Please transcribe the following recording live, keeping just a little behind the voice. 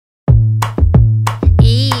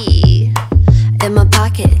In my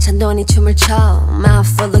pocket 잔돈이 춤을 춰 Mouth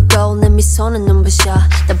full of gold 내 미소는 눈부셔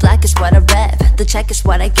The black is what I rap The check is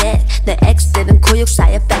what I get 내 X들은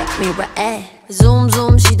구육사의 백미러에 Zoom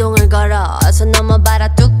zoom 시동을 걸어 어서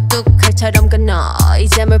넘어봐라 뚝뚝 칼처럼 끊어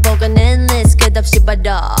이제 물 보건 endless 끝없이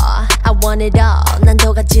벌어 I want it all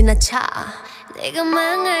난도가 지나쳐 네가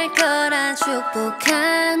망할 거라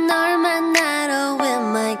축복한 널 만나러 with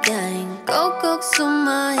my gang 꼭꼭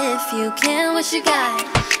숨어 if you can What you got?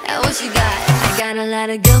 What you got? I got a lot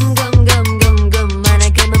of gum gum gum gum gum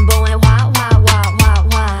많아금은 보에 화 화 화 화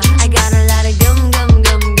화 I got a lot of gum gum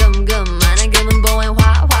gum gum gum 많아금은 보에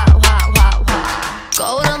화 화 화 화 화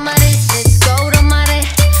Gold on my wrist, gold on my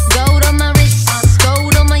wrist, gold on my wrist,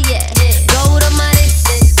 gold on my yeah, gold on my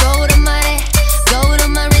wrist, gold on my wrist, gold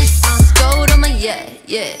on my wrist, gold on my yeah,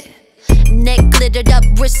 yeah. Neck glittered up,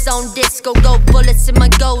 wrist on disco, gold bullets in my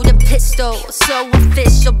golden pistol. So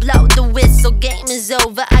official, blow the whistle, game is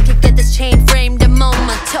over. I could get this chain framed the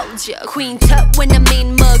moment. Told ya, queen tut when I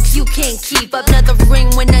mean mug, you can't keep up. Another ring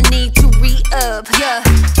when I need to re-up. Yeah,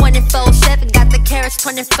 24/7 got the carats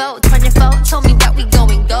 24, 24. Told me that we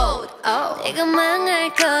going gold. Oh, 네가 망할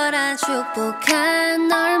거라 축복한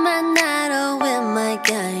널 만나러 with my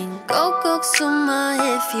gang. 꼭꼭 숨어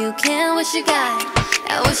if you can. What you got?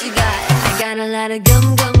 What you got? I got a lot of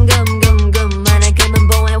gum gum gum gum gum 많아금은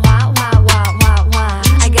보에 화 화 화 화 화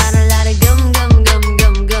I got a lot of gum gum gum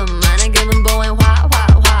gum gum 많아금은 보에 화 화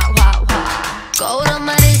화 화 화 Gold on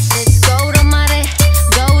my wrist, gold on my wrist,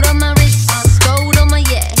 gold on my wrist, gold on my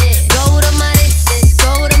yeah, gold on my wrist,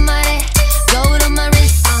 gold on my wrist, gold on my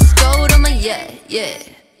wrist, gold on my yeah, yeah.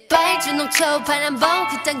 빨주 녹초 파란 봄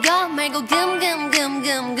그딴 거 말고 금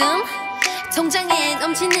통장에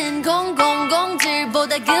넘치는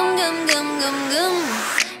공들보다 금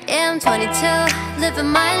Yeah, I'm 22, living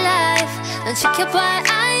my life 넌 지켜봐,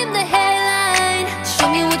 I am the headline Show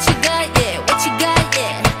me what you got, yeah, what you got,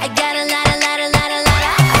 yeah I got a lot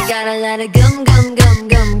I got a lot of gum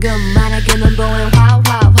많아금은 보에 화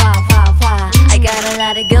I got a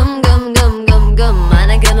lot of gum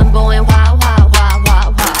많아금은 보에 화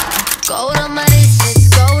Gold on my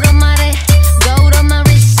wrist, gold on my wrist, gold on my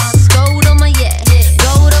wrist, gold on my yeah,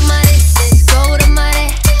 gold on my wrist, gold on my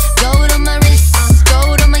wrist, gold on my wrist,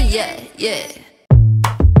 gold on my yeah, yeah.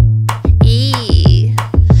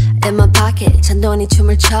 In my pocket 잔돈이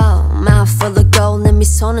춤을 춰 Mouth full of gold 내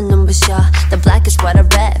미소는 눈부셔 The black is what I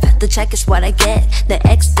rap, the check is what I get 내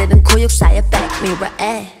X들은 구육사의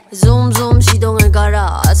백미러에 Zoom zoom 시동을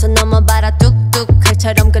걸어 어서 넘어봐라 뚝뚝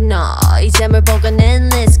칼처럼 끊어 이제 물 보건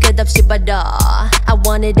endless 끝없이 벌어 I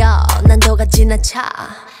want it all 난도가 지나쳐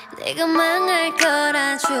네가 망할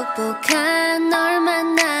거라 축복한 널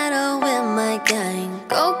만나러 with my gang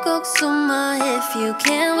꼭꼭 숨어 if you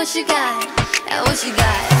can What you got? What you got?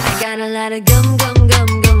 I got a lot of gum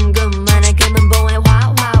많아금은 보에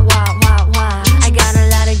화 I got a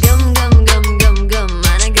lot of gum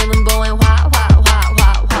많아금은 보에 화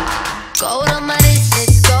Gold on my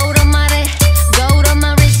wrist, gold on my wrist, gold on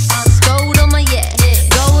my wrist, gold on my yeah,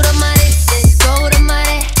 gold on my wrist, gold on my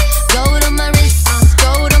wrist, gold on my wrist,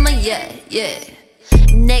 gold on my yeah, yeah.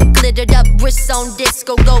 Neck glittered up, wrist on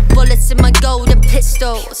disco, gold bullets in my golden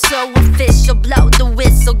pistol. So official, blow the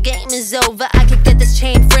whistle, game is over. I could get this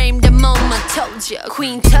chain framed the moment. Told ya,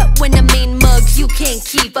 queen tut when I mean mug, you can't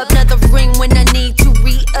keep up. Another ring when I need to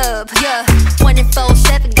re-up. Yeah,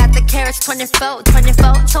 24/7 got the carats 24,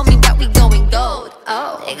 24. Told me that we going gold.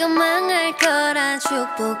 Oh, 네가 망할 거라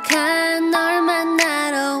축복한 널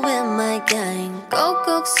만나러 with my gang.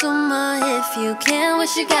 꼭꼭 숨어 if you can.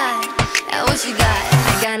 What you got? What you got?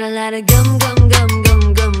 I got a lot of gum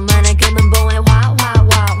많아금은 보에 화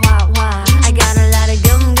I got a lot of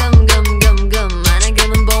gum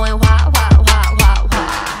많아금은 보에 화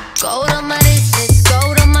Gold on my wrist,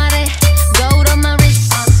 gold on my wrist, gold on my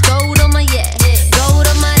wrist, gold on my yeah, gold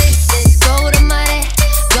on my wrist, gold on my wrist,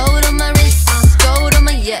 gold on my wrist, gold on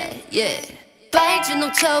my yeah, yeah. 빨주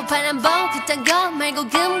녹초 파란 봄 그딴 거 말고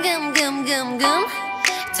금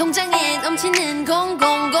통장에 넘치는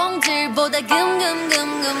공들보다 금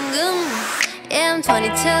Yeah, I'm 22,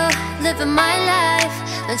 living my life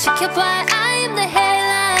넌 지켜봐, I am the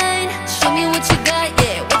headline Show me what you got,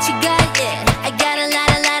 yeah, what you got, yeah I got a lot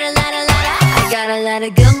I got a lot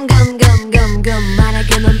of gum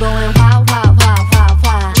많아금은 보에 화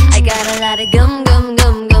I got a lot of gum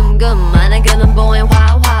많아금은 보에 화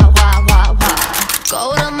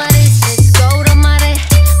Gold on my wrist, gold on my wrist,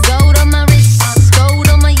 gold on my wrist, gold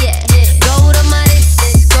on my yeah, gold on my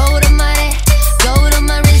wrist, gold on my wrist, gold on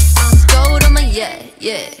my wrist, gold on my yeah,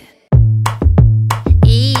 yeah.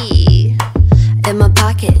 In my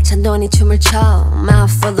pocket 잔돈이 춤을 춰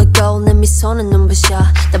Mouth full of gold 내 미소 손은 눈부셔.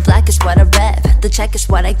 The black is what I rap, the check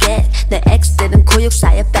is what I get. 내 X들은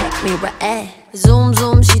고육사의 백미러에 Zoom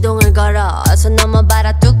zoom 시동을 걸어 어서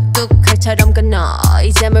넘어봐라 뚝뚝 칼처럼 끊어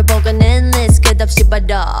이 잼을 보고는 endless 끝없이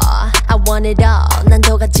받아 I want it all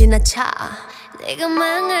난도가 지나쳐 내가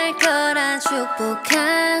망할 거라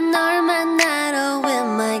축복한 널 만나러 with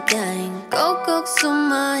my gang 꼭꼭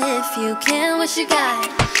숨어 if you can what you got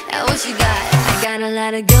what you got I got a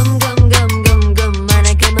lot of gum gum gum gum gum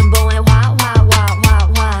많아 금은 보에 화 화 화 화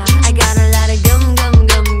화 I got a lot of gum gum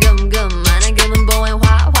gum gum gum 많아 금은 보에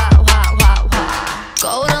화 화 화 화 화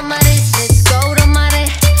Gold on my wrist, it's gold on my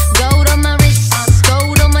wrist Gold on my wrist, it's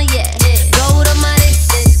gold on my yeah Gold on my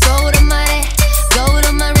wrist, it's gold on my wrist Gold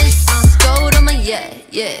on my wrist, it's gold on my yeah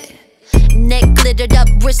Neck glittered up,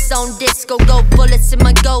 wrist on disco Gold bullets in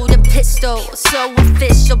my golden pistol So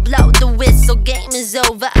official, blow the whistle Game is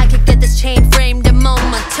over, I could get this chain framed the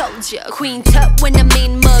moment Told ya, queen tut when I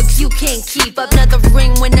mean mug You can't keep up, another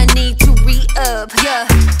ring when I need to re-up Yeah,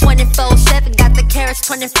 24/7, got the carats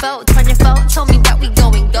 24 told me that we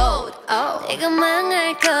going gold 내가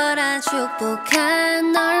망할 거라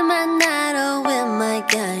축복한 널 만나러 with my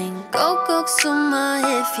gang 꼭꼭 숨어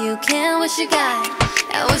if you can what you got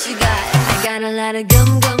what you got I got a lot of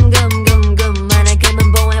gum gum gum gum gum 많아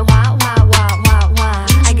금은 보에 화 화 화 화 화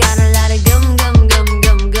I got a lot of gum gum gum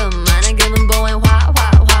gum gum 많아 금은 보에 화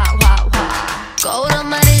화 화 화 화 Gold on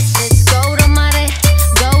my wrist, it's gold on my wrist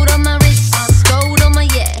Gold on my wrist, it's gold on my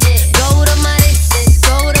yeah Gold on my wrist, it's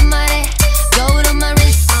gold on my wrist Gold on my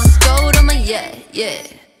wrist, it's gold on my yeah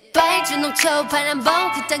빨주 녹초 파란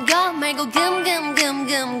봄 그딴 거 말고 금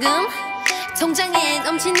통장에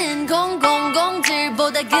넘치는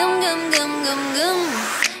공들보다 금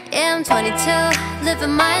Yeah, I'm 22,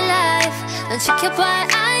 living my life 넌 지켜봐,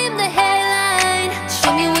 I am the headline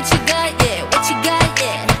Show me what you got, yeah, what you got,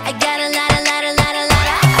 yeah I got a lot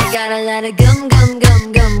I got a lot of gum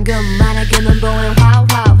많아 금은 보에 화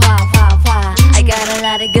I got a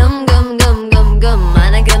lot of gum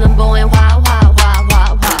많아 금은 보에 화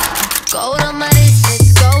Gold on my wrist,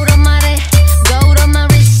 it's gold on my wrist Gold on my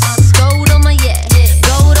wrist, it's gold on my yeah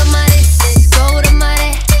Gold on my wrist, it's gold on my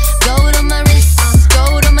wrist Gold on my wrist, it's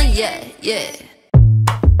gold on my yeah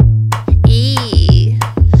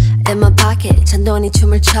In my pocket 잔돈이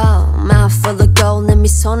춤을 춰 Mouth full of gold 내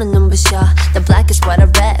미소는 눈부셔 The black is what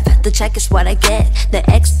I rap, the check is what I get 내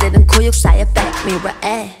X들은 고육사의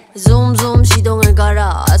백미러에 Zoom zoom 시동을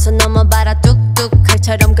걸어 어서 넘어봐라 뚝뚝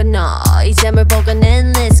칼처럼 끊어 이 잼을 보고는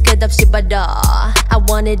endless 끝없이 받아 I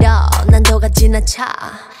want it all 난도가 지나쳐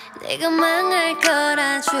내가 망할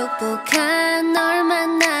거라 축복한 널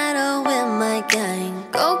만나러 with my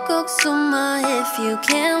gang 꼭꼭 숨어 if you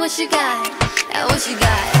can what you got what you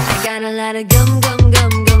got I got a lot of gum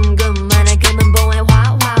많아 금은 보에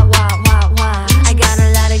화 I got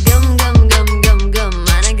a lot of gum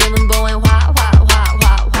많아 금은 보에 화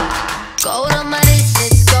Gold on my wrist,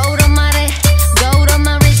 it's gold on my wrist Gold on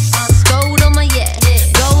my wrist, it's gold on my yeah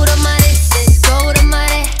Gold on my wrist, it's gold on my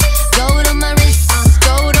wrist Gold on my wrist, it's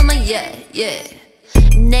gold on my yeah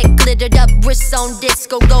Neck glittered up, wrist on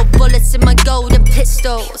disco Gold bullets in my golden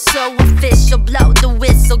pistol So official, blow the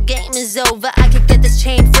whistle Game is over, I could get this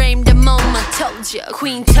chain framed the moment Told ya,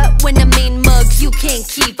 queen tut when I mean mug You can't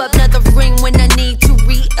keep up, another ring when I need to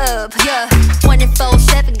re-up Yeah,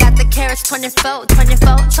 24/7, got the carats 24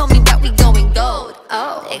 told me that we going gold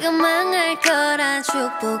내가 망할 거라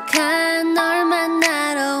축복한 널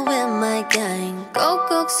만나러 with my gang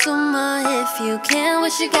꼭꼭 숨어 if you can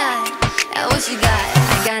what you got what you got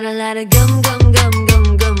I got a lot of gum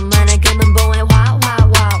많아 금은 보에 화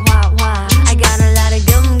I got a lot of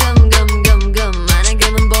gum 많아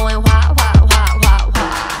금은 보에 화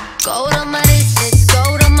Gold on my wrist, it's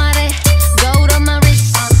gold on my wrist Gold on my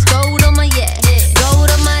wrist, it's gold on my yeah Gold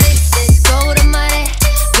on my wrist, it's gold on my wrist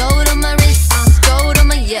Gold on my wrist, it's gold on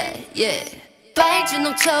my yeah 빨주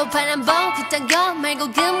녹초 파란 봄 그딴 거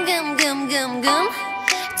말고 금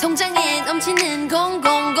통장에 넘치는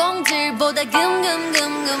공들보다 금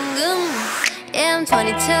Yeah, I'm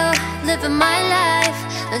 22, living my life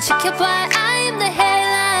넌 지켜봐, I am the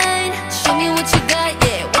headline Show me what you got,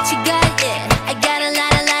 yeah, what you got, yeah I got a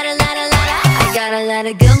lot I got a lot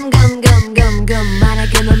of gum 많아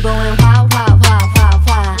금은 보에 화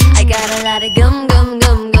I got a lot of gum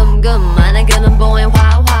많아 금은 보에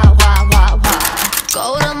화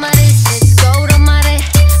Gold on my wrist, it's gold on my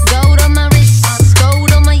wrist Gold on my wrist, it's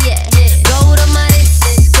gold on my yeah Gold on my wrist,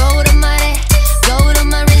 it's gold on my wrist Gold on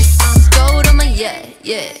my wrist, it's gold on my yeah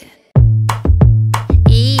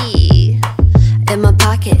In my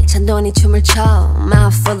pocket 잔돈이 춤을 춰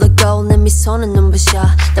Mouth full of gold 내 미소는 눈부셔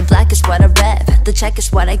The black is what I rap, the check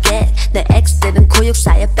is what I get. 내 X들은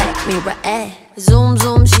고육사의 백미러에 zoom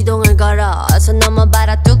zoom 시동을 걸어서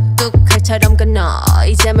넘어봐라 뚝뚝 칼처럼 끊어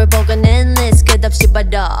이제 뭘 보건 endless 끝없이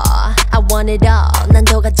받아 I want it all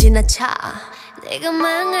난도가 지나쳐 네가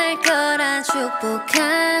망할 거라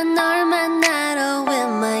축복한 널 만나러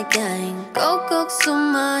with my gang 꼭꼭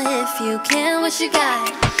숨어 if you can what you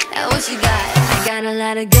got what you got I got a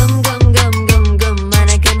lot of gum gum gum gum gum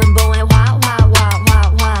많아 금은 보에 화 화 화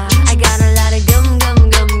화 화 I got a lot of gum gum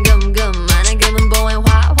gum gum gum 많아 금은 보에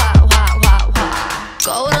화 화 화 화 화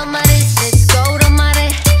Gold on my wrist, it's gold on my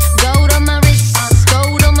wrist Gold on my wrist, it's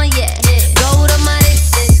gold on my yeah Gold on my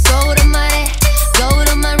wrist, it's gold on my wrist Gold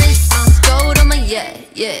on my wrist, it's gold on my yeah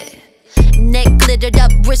yeah Neck glittered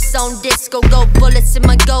up, wrist on disco Gold bullets in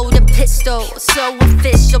my golden pistol So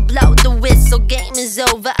official, blow the whistle Game is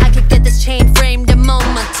over, I could get this chain framed the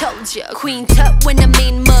moment Told ya, queen tut when I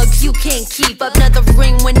mean mug You can't keep up, another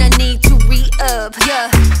ring when I need to re-up Yeah,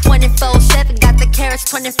 24/7 got the carats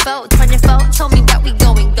 24 told me that we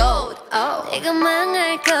going gold Oh, 네가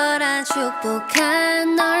망할 거라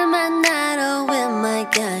축복한 널 만나러 with my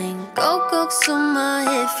gang 꼭꼭 숨어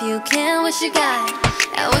if you can what you got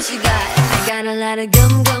what you got I got a lot of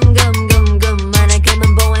gum gum gum gum gum 많아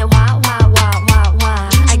금은 보에 화 화 화 화 화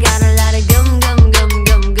I got a lot of gum gum gum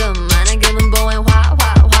gum gum 많아 금은 보에 화 화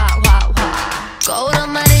화 화 화 Gold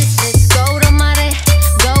on my wrist, it's gold on my wrist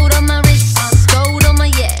Gold on my wrist, it's gold on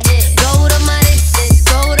my yeah Gold on my wrist, it's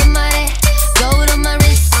gold on my wrist Gold on my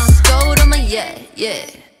wrist, it's gold on my yeah yeah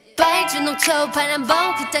빨주 녹초 파란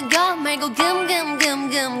봄 그딴 거 말고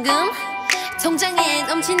금금금금금 통장에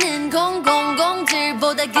넘치는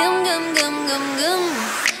공공공들보다 금금금금금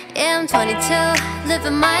Yeah, I'm 22,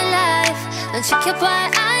 living my life 넌 지켜봐,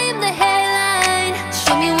 I am the headline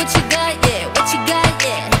Show me what you got, yeah, what you got,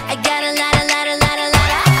 yeah I got a lot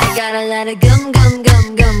I got a lot of gum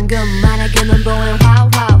많아 금은 보에 화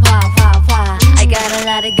화 화 화 화 I got a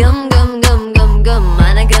lot of gum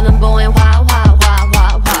많아 금은 보에 화 화 화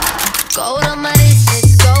화 화 Gold on my wrist,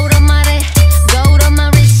 it's gold on my wrist Gold on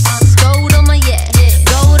my wrist, it's gold on my yeah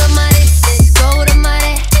Gold on my wrist, it's gold on my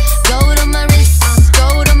wrist Gold on my wrist, it's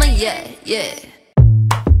gold on my yeah yeah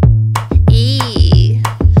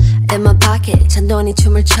In my pocket 잔돈이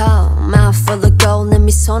춤을 춰 Mouth full of gold 내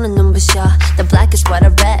미소는 눈부셔 The black is what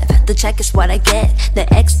I rap The check is what I get 내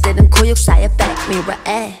X들은 고육사의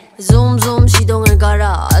백미러에 Zoom zoom 시동을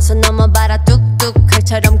걸어서 넘어봐라 뚝뚝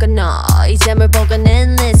칼처럼 끊어 이제 뭘 보건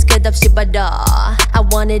endless 끝없이 받아 I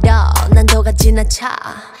want it all 난도가 지나쳐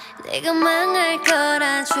네가 망할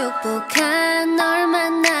거라 축복한 널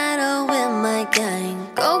만나러 with my gang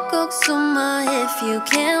꼭꼭 숨어 if you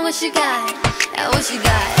can what you got what you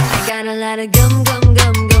got I got a lot of gum gum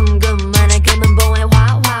gum gum gum 많아 금은 보에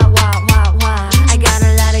화 화 화 화 화 I got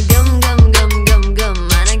a lot of gum gum gum gum gum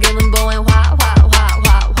많아 금은 보에 화 화 화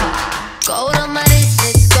화 화 Gold on my wrist,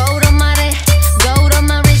 it's gold on my wrist Gold on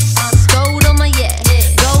my wrist, it's gold on my yeah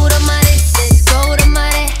Gold on my wrist, it's gold on my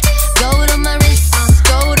wrist Gold on my wrist, it's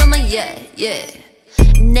gold on my yeah yeah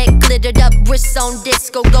Neck glittered up, wrist on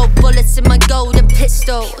disco Gold bullets in my golden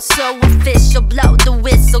pistol So official, blow the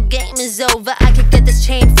whistle Game is over, I could get this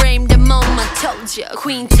chain framed the moment Told ya,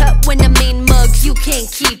 queen tut when I mean mug You can't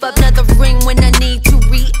keep up, another ring when I need to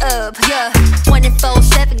re-up Yeah,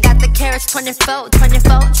 24/7 got the carats 24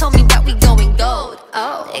 told me that we going gold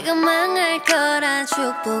Oh, 네가 망할 거라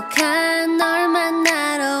축복한 널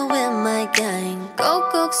만나러 with my gang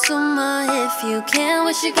꼭꼭 숨어 if you can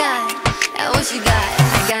what you got what you got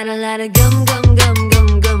I got a lot of gum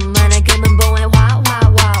많아 금은 보에 화 화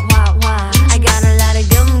화 화 화 I got a lot of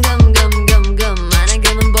gum 많아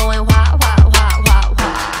금은 보에 화 화 화 화 화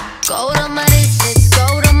Gold on my wrist, it's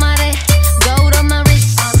gold on my wrist Gold on my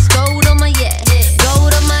wrist, it's gold on my yeah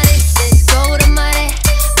Gold on my wrist, it's gold on my wrist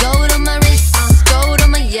Gold on my wrist, it's gold on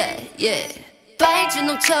my yeah yeah 빨주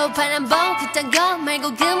녹초 파란 봄 그딴 거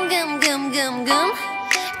말고 금금금금금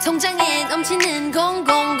통장에 넘치는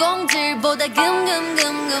공공공들보다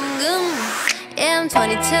금금금금금 Yeah, I'm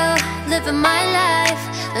 22, living my life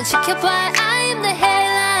넌 지켜봐, I am the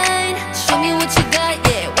headline Show me what you got,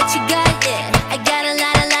 yeah, what you got, yeah I got a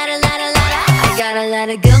lot I got a lot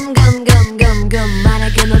of gum 많아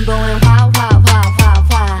금은 보에 화 화 화 화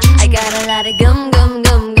화 I got a lot of gum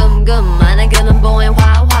많아 금은 보에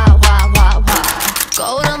화 화 화 화 화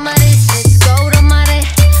Gold on my wrist, it's gold on my wrist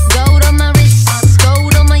Gold on my wrist, it's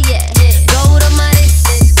gold on my yeah Gold on my wrist,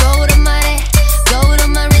 it's gold on my wrist Gold on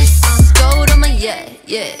my wrist, it's gold on my yeah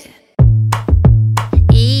yeah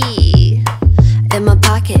In my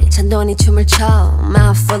pocket 잔돈이 춤을 춰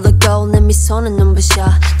Mouth full of gold 내 미소는 눈부셔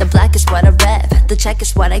The black is what I rap The check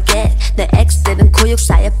is what I get 내 X들은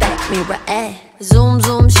고육사의 백미러에 zoom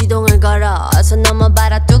zoom 시동을 걸어서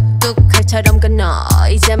넘어봐라 뚝뚝 칼처럼 끊어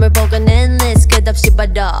이 잼을 보건 endless 끝없이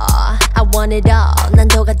받아 I want it all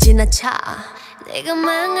난도가 지나쳐 내가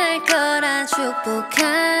망할 거라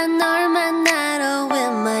축복한 널 만나러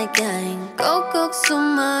with my gang 꼭꼭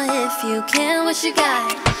숨어 if you can what you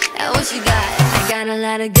got what you got I got a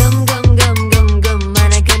lot of gum gum gum gum gum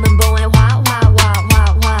많아금은 보에 화 화 화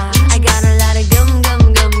화 화 I got a lot of gum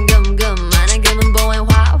gum gum gum gum 많아금은 보에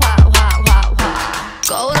화 화 화 화 화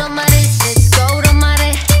Gold on my wrist gold on my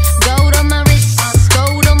wrist gold on my wrist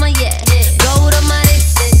gold on my yeah gold on my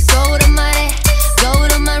wrist gold on my wrist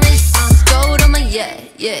gold on my wrist gold on my yeah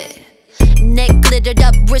neck glittered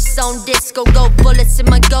up wrist on disco gold bullets in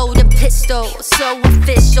my golden pistol so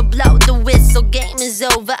official blow the whistle game is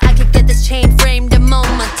over I could get this chain framed the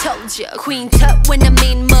moment told ya queen tut when I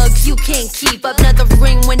mean mug you can't keep up another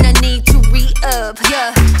ring when I need to re-up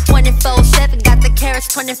yeah 24/7 got the carats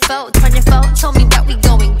 24 told me that we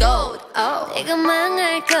going gold 내가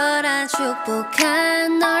망할 거라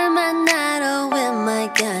축복한 널 만나러 with my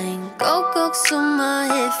gang 꼭꼭 숨어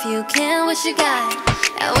if you can what you got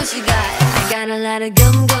what you got I got a lot of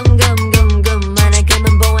gum gum gum gum gum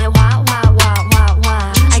많아금은 보에 화 화 화 화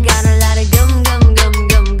화 I got a lot of gum gum gum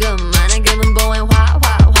gum gum 많아금은 보에 화 화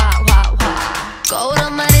화 화 화 Gold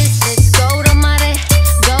on my wrist gold on my wrist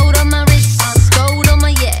gold on my wrist gold on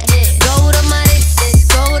my yeah gold on my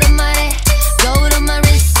wrist gold on my wrist gold on my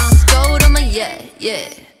wrist gold on my yeah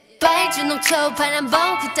빨주 녹초 파란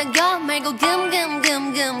봄 그딴 거 말고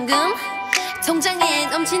금금금금금 통장에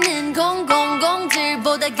넘치는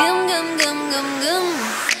공공공들보다 금금금금금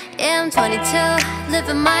Yeah I'm 22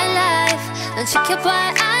 living my life 넌 지켜봐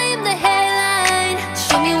I am the headline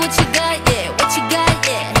Show me what you got yeah what you got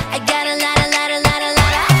yeah I got a lot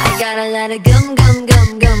I got a lot of gum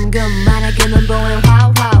많아금은 보에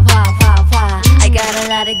화 화 화 화 화 I got a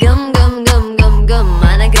lot of gum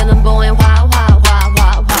많아금은 보에 화 화 화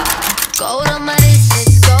화 화 Gold on my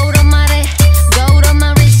wrist gold on my wrist gold on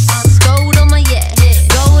my wrist gold on my yeah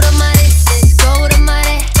gold on my wrist gold on my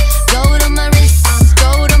wrist gold on my wrist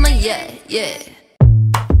gold on my yeah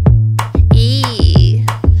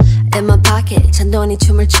In my pocket 잔돈이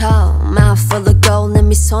춤을 춰 Mouth full of gold 내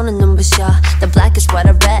미소는 눈부셔 The black is what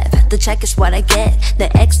I rap The check is what I get 내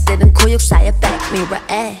ex들은 고육사의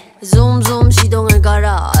백미러에 Zoom zoom 시동을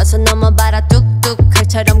걸어서 넘어봐라 뚝뚝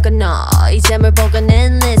칼처럼 끊어 이 잼을 보건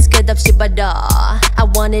endless 끝없이 받아 I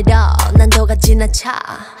want it all 난도가 지나쳐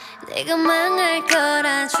내가 망할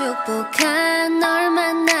거라 축복한 널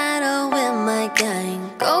만나러 with my gang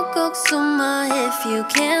꼭꼭 숨어 if you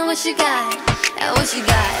can what you got what you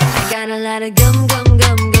got I got a lot of gum gum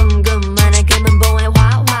gum gum gum 많아금은 보에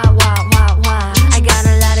화 화 화 화 화 I got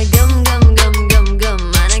a lot of gum gum gum gum gum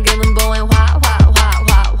많아금은 보에 화 화 화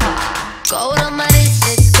화 화 Gold on my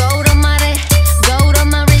wrist gold on my wrist gold on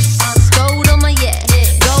my wrist gold on my yeah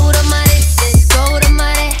gold on my wrist gold on my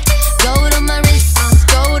wrist gold on my wrist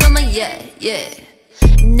gold on my yeah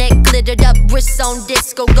neck glittered up wrist on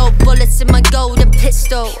disco gold bullets in my golden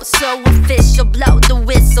pistol so official blow the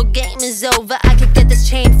whistle game is over I could get this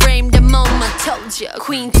chain framed the moment told ya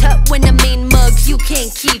queen tut when I mean mug you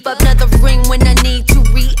can't keep up another ring when I need to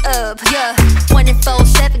re-up yeah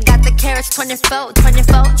 24/7 got the carats 24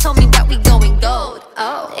 told me that we going gold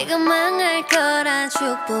내가 망할 거라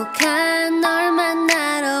축복한 널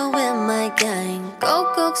만나러 with my gang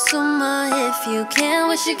꼭꼭 숨어 if you can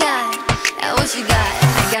what you got what you got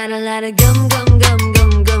I got a lot of gum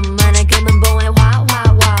많아금은 보에 화 화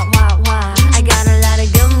화 화 화 I got a lot of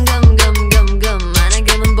gum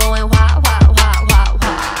많아금은 보에 화 화 화 화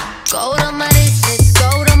화 Gold on my wrist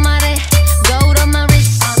gold on my wrist gold on my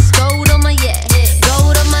wrist gold on my yeah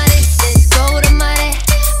gold on my wrist gold on my wrist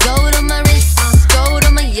gold on my wrist gold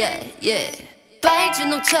on my yeah 빨주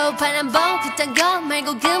녹초 파란 봄 그딴 거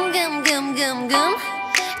말고 금금금금금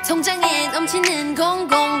통장에 넘치는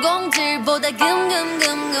공공공들보다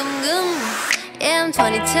금금금금금 Yeah I'm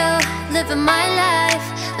 22 living my life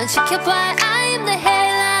넌 지켜봐 I am the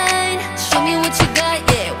headline Show me what you got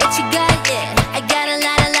yeah what you got yeah I got a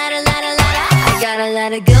lot I got a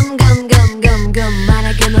lot of gum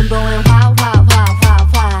많아금은 보에 화 화 화 화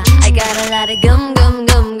화 I got a lot of gum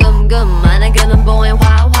많아금은 보에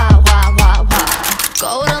화 화 화 화 화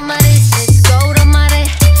Gold on my wrist gold on my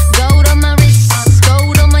wrist gold on my wrist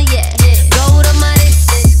gold on my yeah gold on my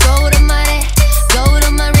wrist gold on my wrist gold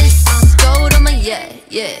on my wrist gold on my yeah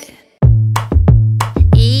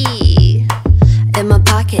In my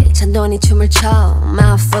pocket 잔돈이 춤을 춰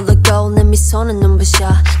Mouth full of gold 내 미소는 눈부셔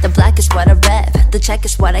The black is what I rap The check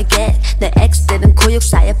is what I get 내 ex들은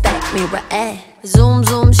고육사의 백미러에 Zoom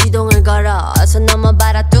zoom 시동을 걸어서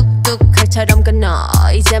넘어봐라 뚝뚝 칼처럼 끊어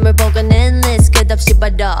이 잼을 보건 endless 끝없이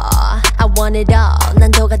벌어 I want it all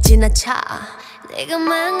난도가 지나쳐 내가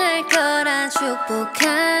망할 거라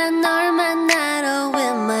축복한 널 만나러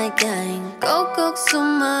with my gang 꼭꼭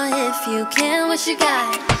숨어 if you can what you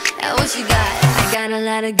got what you got I got a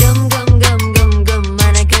lot of gum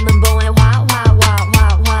많아 금은 보에 화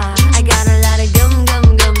I got a lot of gum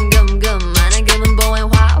많아 금은 보에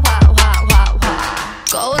화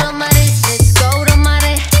Gold on my wrist, it's gold on my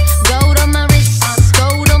wrist Gold on my wrist, it's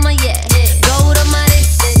gold on my yeah Gold on my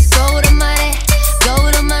wrist, it's gold on my wrist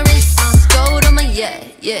Gold on my wrist, it's gold on my yeah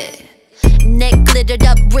Neck glittered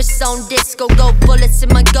up, wrist on disco Gold bullets in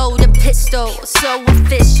my golden pistol So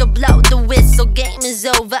official, blow the whistle Game is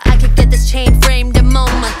over, I could get this chain framed the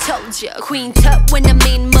moment Told ya, queen tut when I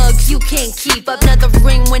mean mug You can't keep up, another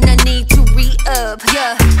ring when I need to re-up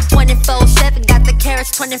Yeah, 24/7 got the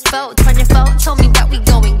carats 24 Told me that we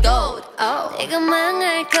going gold 내가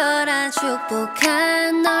망할 거라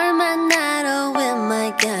축복한 널 만나러 with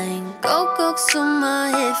my gang 꼭꼭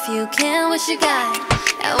숨어 if you can what you got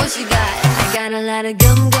what you got I got a lot of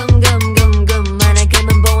gum 많아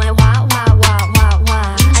금은 보에 화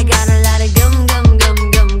I got a lot of gum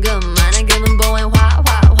많아 금은 보에 화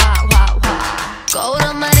Gold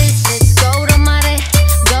on my wrist, it's gold on my wrist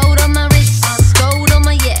Gold on my wrist, it's gold on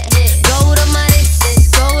my yeah Gold on my wrist,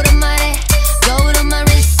 it's gold on my wrist Gold on my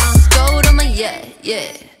wrist, it's gold on my yeah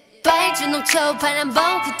빨주 녹초 파란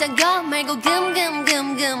봄 그딴 거 말고 금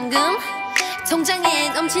통장에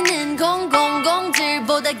넘치는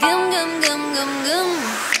공들보다 금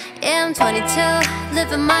Yeah, I'm 22,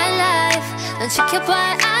 living my life 넌 지켜봐,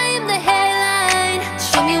 I am the headline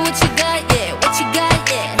Show me what you got, yeah, what you got,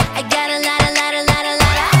 yeah I got a lot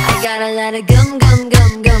I got a lot of gum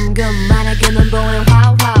많아 금은 보에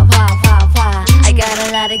화 I got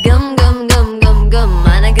a lot of gum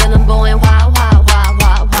많아 금은 보에 화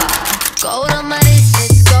Gold on my wrist,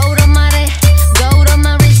 it's gold on my wrist Gold on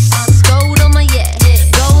my wrist, it's gold on my yeah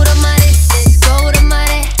Gold on my wrist, it's gold on my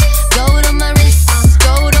wrist Gold on my wrist, it's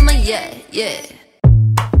gold on my yeah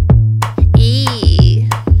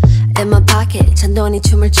In my pocket 잔돈이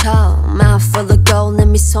춤을 춰 Mouth full of gold 내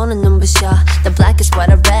미소는 눈부셔 The black is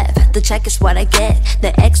what I rap The check is what I get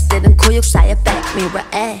내 X들은 구육사의 back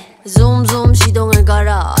mirror에 Zoom 시동을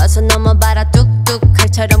걸어서 넘어봐라 뚝뚝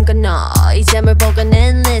칼처럼 끊어 이제 뭘 보건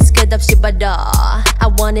endless 끝없이 벌어 I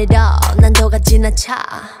want it all 난도가 지나쳐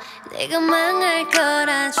내가 망할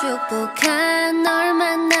거라 축복한 널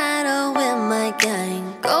만나러 with my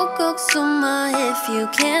gang 꼭꼭 숨어 if you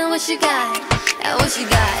can what you got what you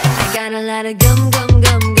got I got a lot of gum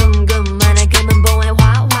많아 금은 보에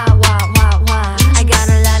화 I got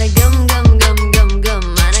a lot of gum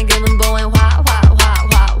많아 금은 보에 화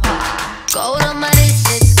Gold on my wrist,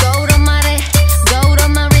 it's gold on my wrist Gold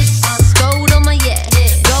on my wrist, it's gold on my yeah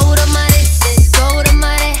Gold on my wrist, it's gold on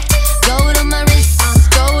my wrist Gold on my wrist, it's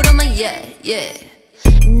gold on my yeah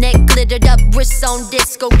Neck glittered up, wrist on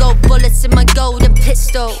disco Gold bullets in my golden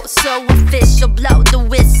pistol So official, blow the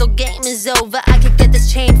whistle Game is over, I could get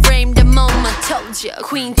this chain framed the moment Told ya,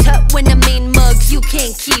 queen tut when I mean mug You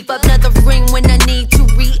can't keep up, another ring when I need to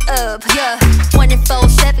re-up Yeah,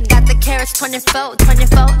 24/7 got the carats 24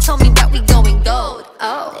 Told me that we going gold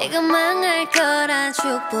내가 망할 거라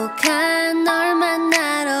축복한 널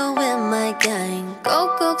만나러 with my gang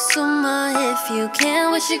꼭꼭 숨어 if you can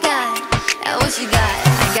what you got what you got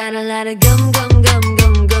I got a lot of gum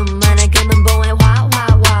많아 금은 보에 화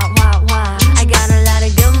I got a lot of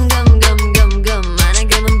gum 많아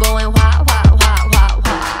금은 보에 화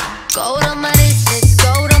Gold on my wrist, it's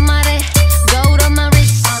gold on my wrist Gold on my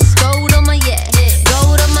wrist, it's gold on my yeah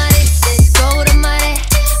Gold on my wrist, it's gold on my wrist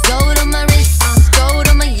Gold on my wrist, it's gold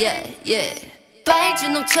on my yeah 빨주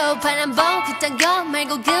녹초 파란 봄 그딴 거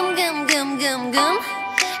말고 금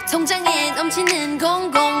통장에 넘치는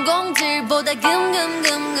공들보다 금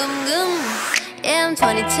Yeah, I'm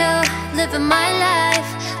 22, living my life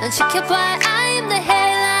넌 지켜봐, I am the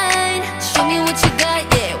headline Show me what you got,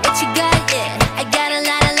 yeah, what you got, yeah I got a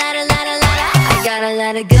lot I got a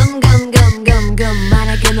lot of gum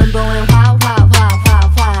많아 금은 보에 화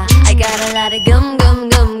I got a lot of gum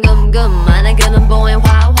많아 금은 보에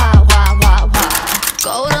화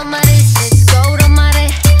Gold on my wrist, it's gold on my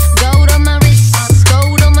wrist Gold on my wrist, it's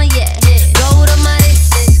gold on my yeah Gold on my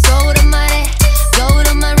wrist, it's gold on my wrist Gold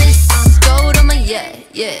on my wrist, it's gold on my yeah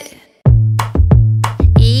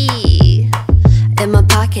In my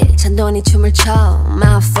pocket 잔돈이 춤을 춰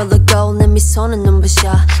Mouth full of gold 내 미소는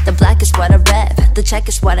눈부셔 The black is what I rap The check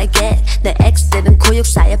is what I get 내 X들은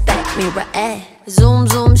구육사의 back mirror에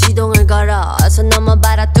Zoom 시동을 걸어서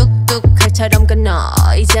넘어봐라 뚝뚝 칼처럼 끊어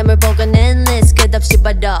이제 뭘 보건 endless 끝없이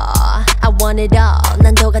벌어 I want it all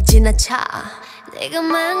난도가 지나쳐 네가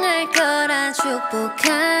망할 거라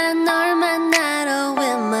축복한 널 만나러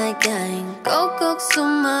with my gang 꼭꼭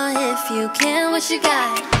숨어 if you can. What you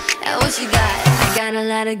got? What you got? I got a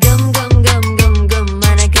lot of gum gum gum gum gum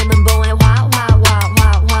많아 그만 보해 와 와 와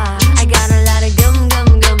와 와. I got a lot of gum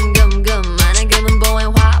gum gum gum gum 많아 그만 보해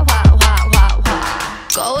와 와 와 와 와.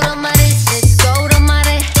 Gold on my wrist, gold on my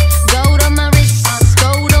wrist, gold on my wrist,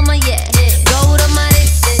 gold on my yeah, gold on my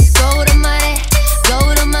wrist, gold on my wrist,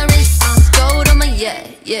 gold on my wrist, gold on my yeah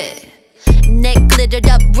yeah. Neck glittered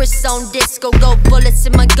up, wrist on disco, gold bullets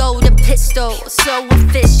in my golden pistol. So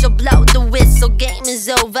official, blow the whistle, game is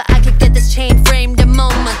over. I could get this chain framed the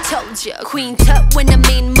moment. Told ya, queen tut when I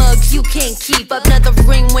mean mug, you can't keep up. Another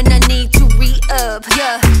ring when I need to re-up.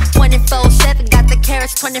 Yeah, 24/7 got the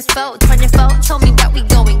carats 24. Told me that we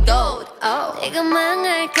going gold. Oh, 네가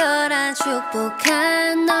망할 거라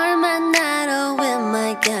축복한 널 만나러 with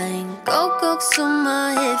my gang 꼭꼭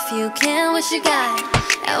숨어 if you can. What you got?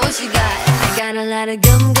 What you got? I got a lot of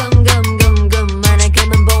gum gum gum gum gum 많아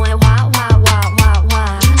그만 보해 와 와 와 와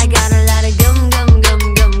와. I got a lot of gum gum gum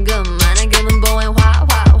gum gum 많아 그만 보해 와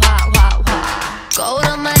와 와 와 와. Gold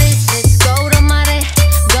on my wrist, gold on my wrist,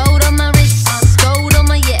 gold on my wrist, gold on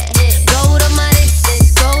my yeah, gold on my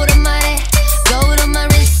wrist, gold on my wrist, gold on my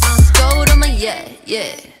wrist, gold on my yeah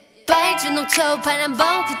yeah. 빨주 녹초 파란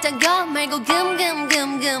봄 그딴 거 말고 금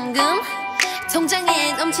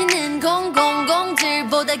통장에 넘치는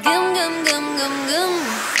공들보다 금.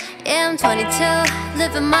 Yeah, I'm 22,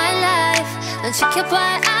 living my life. 넌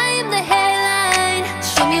지켜봐, I am the headline.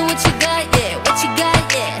 Show me what you got, yeah, what you got,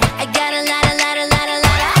 yeah. I got a lot. I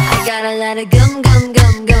got a lot of gum.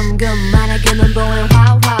 많아 그만 보해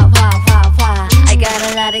와 와 와 와 와. I got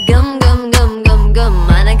a lot of gum.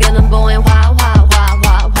 많아 그만 보해 와 와 와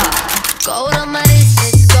와 와. Gold on my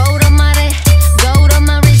wrist, gold on my wrist, gold on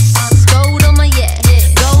my wrist, gold on my yeah,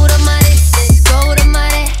 gold on my wrist, gold on my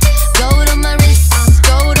wrist, gold on my wrist,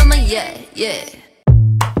 gold on my yeah yeah.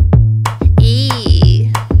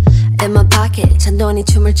 In my pocket 잔돈이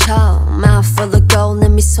춤을 춰 Mouth full of gold 내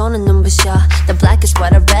미소는 눈부셔. The black is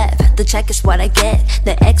what I rap, the check is what I get.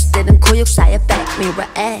 내 X들은 구육사의 back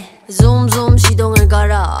mirror에 Zoom 시동을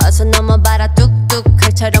걸어서 넘어봐라 뚝뚝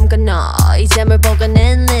칼처럼 끊어. 이제 뭘 보건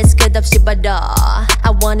endless 끝없이 받아.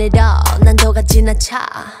 I want it all 난도가 지나쳐.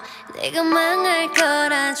 네가 망할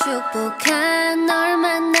거라 축복한 널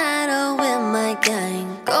만나러 with my gang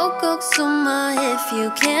꼭꼭 숨어 if you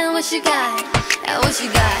can. What you got? What you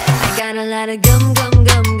got? I got a lot of gum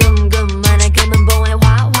많아 그만 보해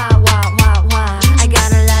와 와 와 와 와. I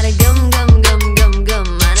got a lot of gum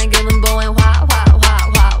많아 그만 보해 와 와 와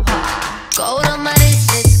와 와. Gold on my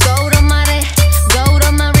wrist, gold on my wrist, gold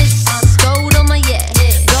on my wrist, gold on my yeah,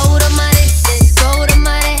 gold on my wrist, gold on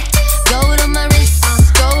my wrist, gold on my wrist,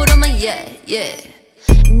 gold on my yeah yeah.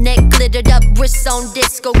 Neck glittered up, wrist on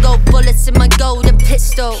disco, gold bullets in my golden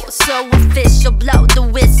pistol. So official, blow the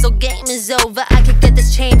whistle, game is over. I could get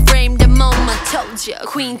this chain framed the moment. Told ya,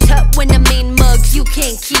 queen tut when I mean mug, you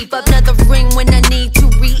can't keep up. Another ring when I need to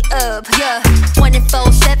re-up. Yeah,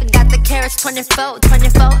 24/7 got the carats 24.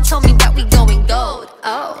 Told me that we going gold.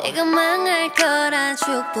 Oh, 네가 망할 거라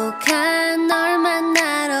축복한 널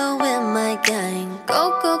만나러 with my gang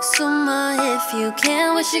꼭꼭 숨어 if you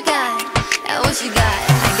can. What you got? What you got?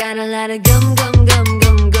 I got a lot of gum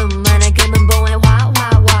많아 그만 보해 와 와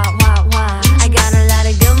와 와 와. I got a lot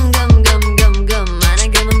of gum 많아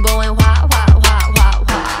그만 보해 와 와 와 와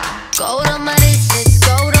와. Gold on my wrist,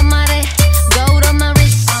 gold on my wrist, gold on my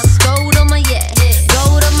wrist, gold on my yeah,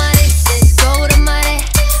 gold on my wrist, gold on my wrist,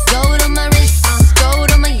 gold on my wrist,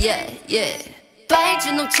 gold on my yeah yeah.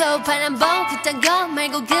 빨주 녹초 파란 봄 그딴 거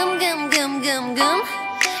말고 금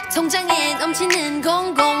통장에 넘치는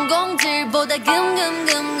공들보다 금.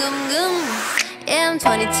 Yeah, I'm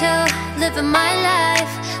 22, living my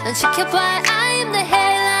life. 넌 지켜봐, I am the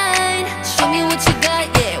headline. Show me what you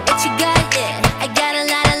got, yeah, what you got, yeah. I got a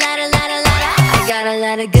lot. I got a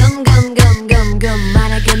lot of gum.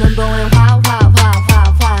 많아 그만 보해 와 와 와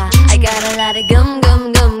와 와. I got a lot of gum.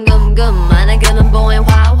 많아 그만 보해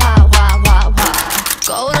와 와 와 와 와.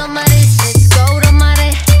 Gold on my wrist, gold on my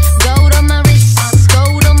wrist, gold on my wrist,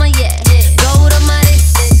 gold on my yeah, gold on my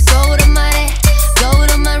wrist, gold on my wrist,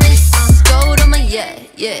 gold on my wrist, gold on my yeah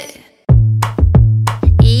yeah.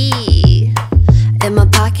 In my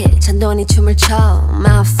pocket 잔돈이 춤을 춰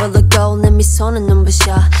Mouth full of gold 내 미소는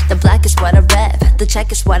눈부셔. The black is what I rap, the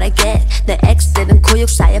check is what I get. 내 X들은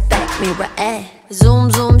구육사의 back mirror에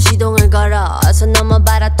Zoom 시동을 걸어서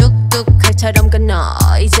넘어봐라 뚝뚝 칼처럼 끊어.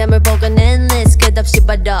 이제 뭘 보건 endless 끝없이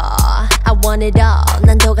받아. I want it all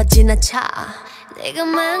난도가 지나쳐. 내가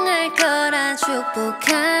망할 거라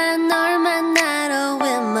축복한 널 만나러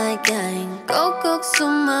with my gang. 꼭꼭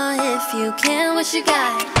숨어 if you can. What you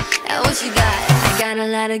got? What you got? I got a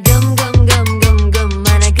lot of gum gum gum gum gum.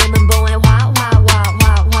 많아금은 보에 화 화 화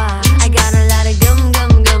화 화. I got a lot of gum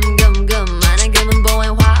gum gum gum gum. 많아금은 보에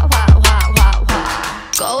화 화 화 화 화.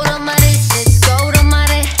 Gold on my wrist, gold on my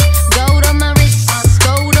wrist, gold on my wrist,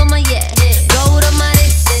 gold on my yeah. Gold on my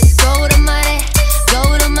wrist, gold on my wrist,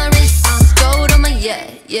 gold on my wrist, gold on my yeah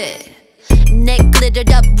yeah. Neck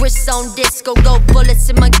glittered up, wrist on disco. Gold bullets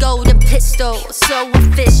in my golden pistol. So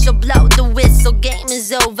official, blow the whistle. Game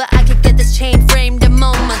is over, I could get this chain framed the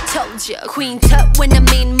moment. Told ya, queen tut when I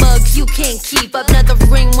mean mug. You can't keep up, another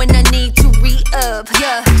ring when I need to re-up.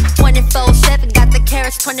 Yeah, 24/7, got the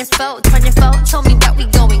carats 24, 24. Told me that we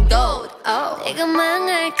going gold. Oh, 내가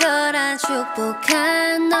망할 거라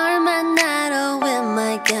축복한 널 만나러 with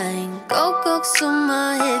my gang. 꼭꼭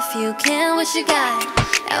숨어 if you can. What you got?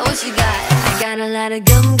 What you got? I got a lot of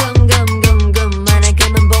gum gum gum gum gum.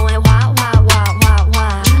 많아금은 보에 화 화 화 화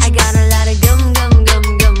화. I got a lot of gum gum gum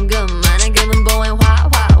gum gum. 많아금은 보에 화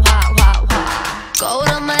화 화 화 화. Gold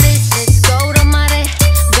on my wrist, gold on my wrist,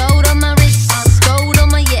 gold on my wrist, gold on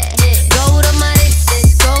my yeah. Gold on my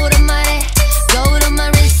wrist, gold on my wrist, gold on my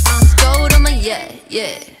wrist, gold on my yeah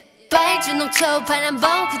yeah. 빨주 녹초 파란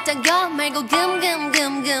봄 그딴 거 말고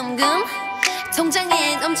금금금금금.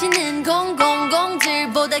 통장에 넘치는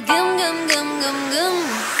공공공들보다 금금금금금.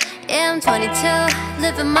 Yeah, I'm 22,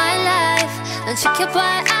 living my life. 넌 지켜봐,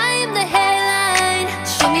 I am the headline.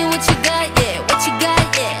 Show me what you got, yeah, what you got,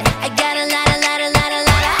 yeah. I got a lot, a lot, a lot, a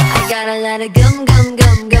lot. I got a lot of gum.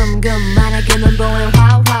 많아금은 보에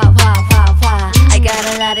화, 화, 화, 화, 화. I got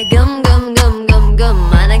a lot of gum.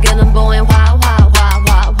 많아금은 보에 화, 화, 화,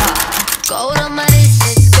 화, 화. Gold on my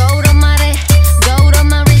wrist, gold on my wrist, gold on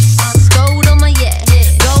my wrist, gold on my yeah.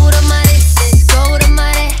 Gold on my wrist, gold on my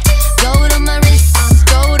wrist, gold on my wrist,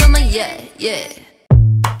 gold on my yeah yeah.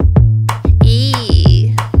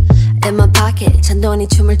 In my pocket 잔돈이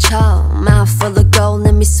춤을 춰. Mouth full of gold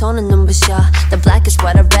내 미소는 눈부셔. The black is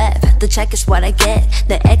what I rap, the check is what I get.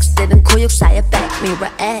 내 ex들은 고육사의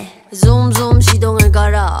백미러에 Zoom zoom 시동을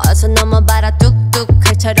걸어. 손 넘어봐라 뚝뚝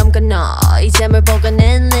칼처럼 끊어. 이잼을 보건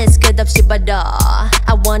endless 끝없이 받아.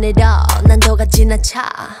 I want it all 난도가 지나쳐.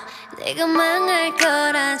 내가 망할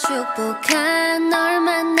거라 축복한 널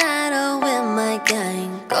만나러 with my gang.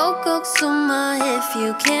 꼭꼭 숨어 if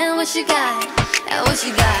you can. What you got? What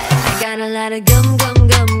you got? I got a lot of gum gum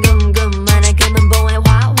gum gum gum. 많아금은 보에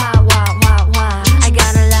화 화 화 화 화. I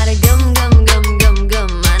got a lot of gum gum gum gum gum.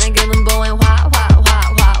 많아금은 보에 화 화 화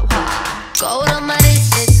화 화. Gold on my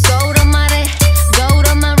wrist, gold on my wrist, gold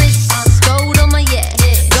on my wrist, gold on my yeah.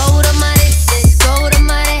 Gold on my wrist, gold on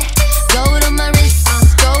my wrist, gold on my wrist,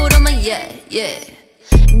 gold on my yeah yeah.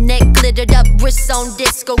 Neck glittered up, wrist on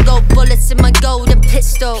disco. Gold bullets in my golden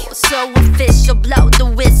pistol. So official, blow the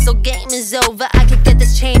whistle. Game is over, I could get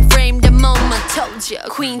this chain framed the moment. Told ya,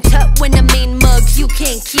 queen tut when I mean mug. You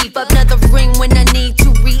can't keep up, another ring when I need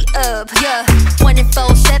to re-up. Yeah,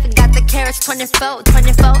 24/7, got the carats 24,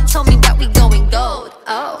 24. Told me that we going gold.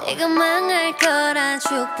 Oh, 내가 망할 거라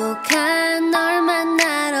축복한 널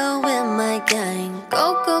만나러 with my gang.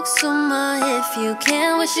 꼭꼭 숨어 if you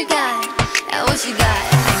can. What you got? What you got?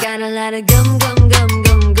 I got a lot of gum gum gum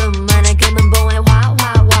gum gum. 많아금은 보에 화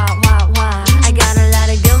화 화 화 화. I got a lot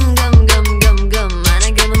of gum gum gum gum gum.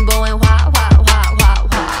 많아금은 보에 화 화 화 화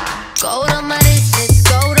화. Gold on my wrist,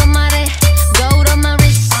 gold on my wrist, gold on my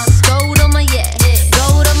wrist, gold on my yeah.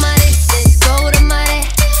 Gold on my wrist, gold on my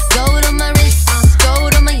wrist, gold on my wrist,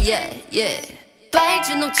 gold on my yeah yeah.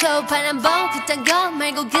 빨주 녹초 파란 봄 그딴 거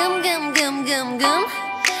말고 금금금금금.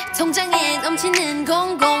 통장에 넘치는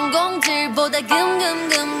공공공들보다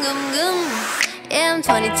금금금금금. Yeah, I'm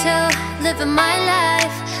 22, living my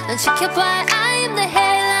life. 넌 지켜봐, I am the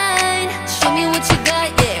headline. Show me what you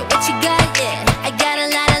got, yeah, what you got, yeah. I got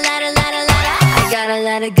a lot, a lot, a lot, a lot. I got a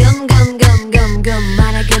lot of gum.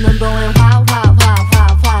 많아금은 보에 화 화 화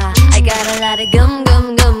화 화. I got a lot of gum.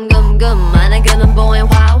 많아금은 보에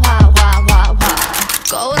화 화 화 화 화.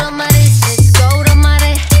 Gold on my wrist, gold on my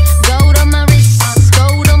wrist, gold on my wrist,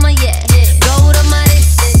 gold on my yeah. Gold on my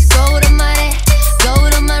wrist, gold on my wrist,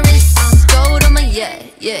 gold on my wrist, gold on my yeah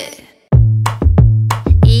yeah.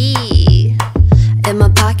 In my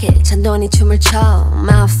pocket 잔돈이 춤을 춰.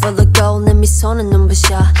 Mouth full of gold 내 미소는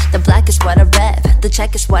눈부셔. The black is what I rap, the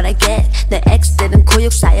check is what I get. 내 ex들은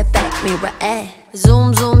고육사의 백미러에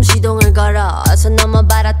Zoom zoom 시동을 걸어. 손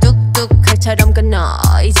넘어봐라 뚝뚝 칼처럼 끊어.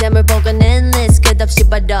 이잼을 보건 endless 끝없이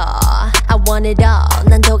받아. I want it all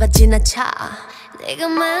난도가 지나쳐. 내가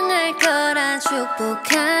망할 거라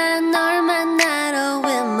축복한 널 만나러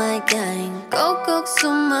with my gang. 꼭꼭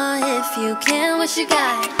you can. What you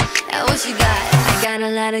got? What you got? I got a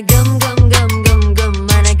lot of gum, gum, gum, gum, gum.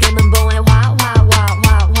 많아 금은 보에 화, 화, 화,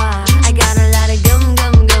 화, 화. I got a lot of gum,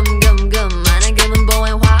 gum, gum, gum, gum. 많아 금은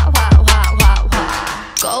보에 화, 화, 화, 화, 화.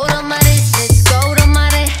 Gold on my wrist, it's gold on my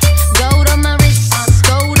wrist. Gold on my wrist,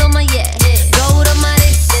 gold on my yeah. Gold on my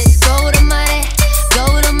wrist, it's gold on my wrist.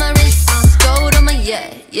 Gold on my wrist, gold on my yeah,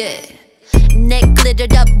 yeah. Neck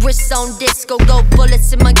glittered up, wrist on disco. Gold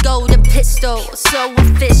bullets in my golden pistol. So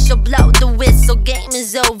official, blow the whistle. Game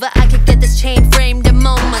is over, I could get this chain framed the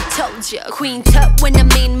moment. Told ya, queen tut when I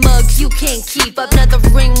mean mug. You can't keep up, another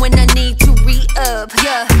ring when I need to re-up.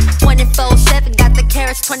 Yeah, 24/7, got the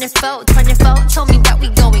carats 24, 24. Told me that we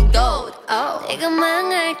going gold. Oh, 내가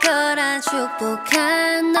망할 거란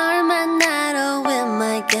축복한 널 만나러 with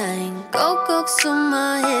my gang. 꼭꼭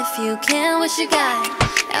숨어 if you can. What you got?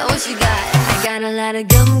 What you got? I got a lot of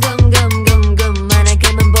gum, gum, gum, gum, gum. 많아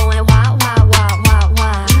금은 보에 화, 화, 화, 화,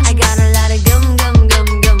 화. I got a lot of gum, gum, gum,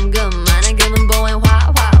 gum, gum. 많아 금은 보에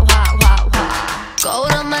화, 화, 화, 화, 화.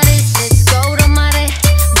 Gold on my wrist, it's gold on my wrist.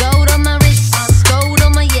 Gold on my wrist, gold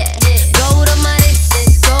on my yeah. Gold on my wrist,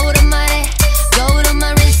 it's gold on my wrist. Gold on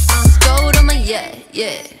my wrist, gold on my yeah,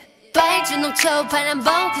 yeah. 빨주 녹초 파란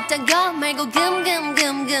봄 그딴 거 말고 금, 금,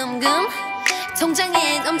 금, 금, 금.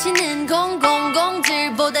 통장에 넘치는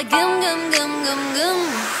공공공들보다 금금금금금.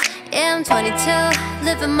 Yeah, I'm 22,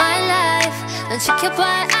 living my life. 넌 지켜봐,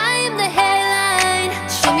 I am the headline.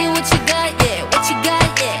 Show me what you got, yeah, what you got,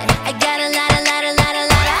 yeah. I got a lot, a lot, a lot, a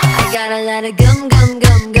lot. I got a lot of gum.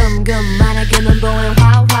 많아 금은 보에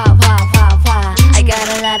화, 화, 화, 화, 화. I got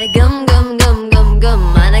a lot of gum.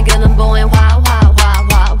 많아 금은 보에 화, 화, 화,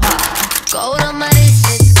 화, 화. Gold on my wrist,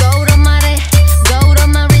 it's gold on my wrist. Gold on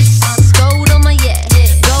my wrist, gold on my yeah.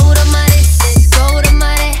 Gold on my wrist, it's gold on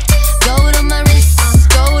my wrist. Gold on my wrist,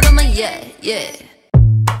 gold on my yeah, yeah.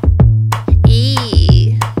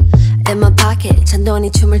 In my pocket,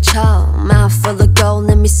 잔돈이 춤을 춰. Mouth full of gold,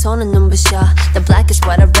 내 미소는 눈부셔. The black is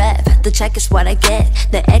what I rap, the check is what I get.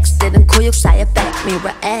 내 X들은 구육사의 back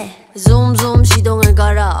mirror에 Zoom zoom 시동을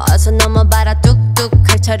걸어. 어서 넘어봐라 뚝뚝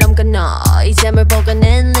칼처럼 끊어. 이제 뭘 보건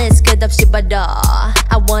endless 끝없이 받아.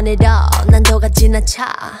 I want it all, 난도가 지나쳐.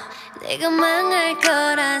 내가 망할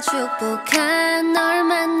거란 축복한 널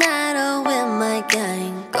만나러 with my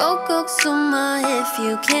gang. 꼭꼭 숨어 if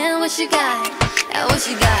you can. What you got? What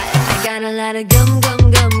you got? I got a lot of gum.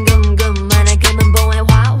 많아 금은 보에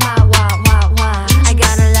화, 화, 화, 화, 화. I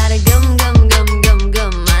got a lot of gum.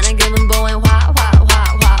 많아 금은 보에 화, 화, 화,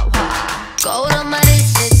 화, 화. Gold on my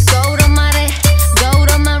wrist, it's gold on my wrist. Gold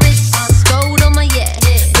on my wrist, gold on my yeah.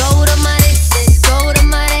 Gold on my wrist, it's gold on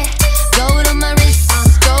my wrist. Gold on my wrist,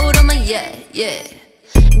 gold on my yeah, yeah.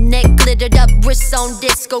 Neck glittered up, wrist on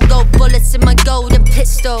disco. Gold bullets in my golden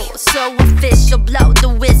pistol. So official, blow the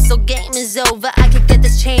whistle. Game is over, I could get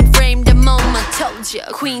this chain framed the moment. Told ya,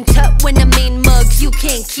 queen tut when I mean mug. You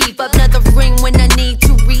can't keep up, another ring when I need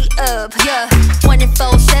to re-up. Yeah,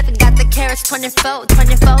 24/7, got the carats 24,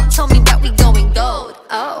 24. Told me that we going gold.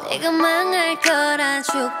 Oh, 내가 망할 거란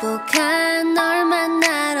축복한 널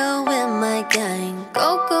만나러 with my gang.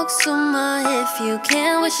 꼭꼭 숨어 if you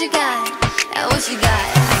can. What you got? What you got?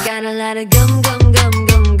 I got a lot of gum.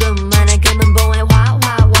 많아 금은 보에 화, 화,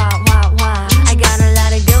 화, 화, 화. I got a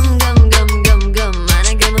lot of gum.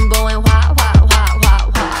 많아 금은 보에 화, 화, 화,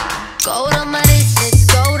 화, 화. Gold on my wrist, it's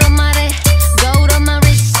gold on my wrist. Gold on my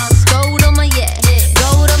wrist, gold on my yeah.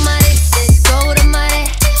 Gold on my wrist, it's gold on my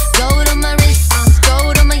wrist. Gold on my wrist,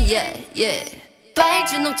 gold on my yeah, yeah.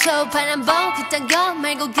 빨주 녹초 파란 봄 그딴 거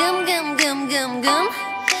말고 금.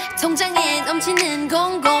 통장에 넘치는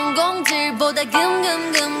공공공들보다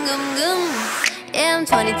금금금금금. Yeah, I'm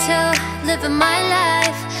 22, living my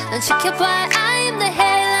life. 넌 지켜봐, I am the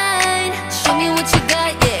headline. Show me what you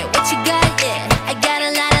got, yeah, what you got, yeah. I got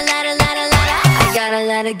a lot, a lot, a lot, a lot. I got a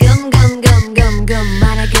lot of gum.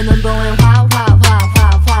 많아 금은 보에 화, 화, 화,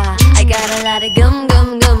 화, 화. I got a lot of gum.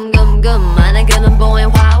 많아 금은 보에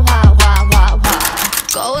화, 화, 화, 화, 화.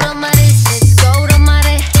 Gold on my wrist, it's gold on my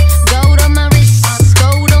wrist. Gold on my wrist,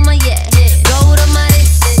 gold on my yeah. Gold on my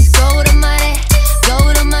wrist, it's gold on my wrist.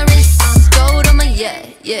 Gold on my wrist, gold on my yeah,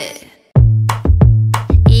 yeah.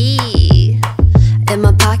 In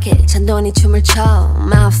my pocket, 잔돈이 춤을 춰.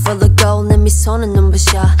 Mouth full of gold, 내 미소는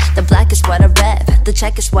눈부셔. The black is what I rap, the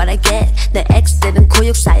check is what I get. 내 X들은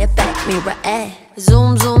구육사의 back mirror에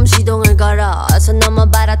Zoom zoom 시동을 걸어. 어서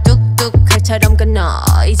넘어봐라 뚝뚝 칼처럼 끊어.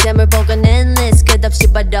 이제 뭘 보건 endless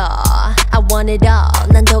끝없이 받아. I want it all,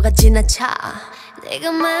 난도가 지나쳐.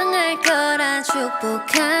 내가 망할 거란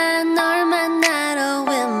축복한 널 만나러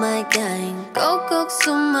with my gang. 꼭꼭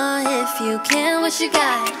숨어 if you can. What you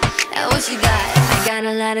got? What you got? I got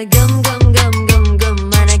a lot of gum.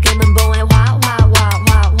 많아 금은 보에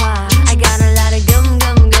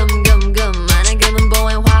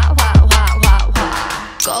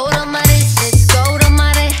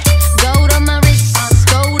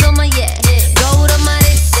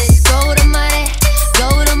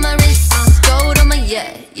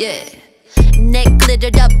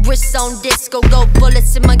wrist on disco, gold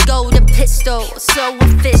bullets in my golden pistol. So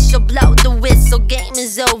official, blow the whistle, game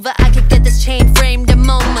is over. I could get this chain framed the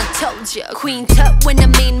moment. Told ya, queen tut when I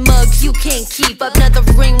mean mug, you can't keep up. Another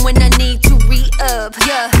ring when I need to re-up.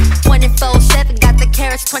 Yeah, 24/7 got the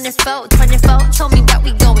carats 24 told me that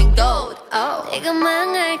we going gold. Oh, 내가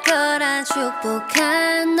망할 거란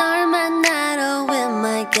축복한 널 만나러 with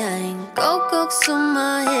my gang. 꼭꼭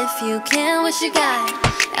숨어 if you can. What you got?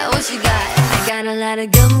 What you got? I got a lot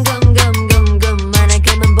of gum. 많아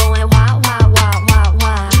금은 보에 와.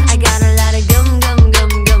 I got a lot of gum.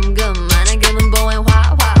 많아 금은 보에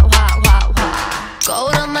와.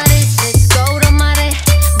 Gold on my wrist, it's gold on my wrist,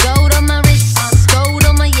 gold on my wrist, gold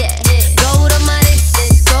on my yeah. Gold on my wrist,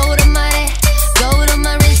 it's gold on my wrist, gold on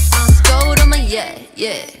my wrist, gold on my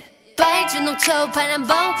yeah. 빨주 녹초 파란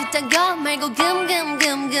봉 그딴 거 말고 금.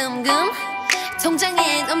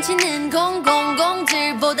 통장에 넘치는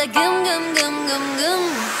공들보다 금.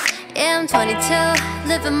 Yeah, I'm 22,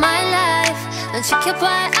 living my life. 넌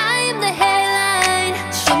지켜봐, I am the headline.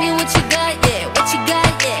 Show me what you got, yeah, what you got,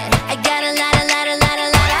 yeah. I got a lot. I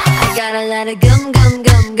got a lot of gum.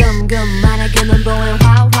 많아 금은 보에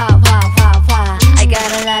화. I got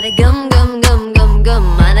a lot of gum.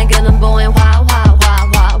 많아 금은 보에 화.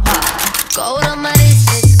 Gold on my wrist,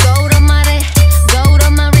 it's gold on my wrist, gold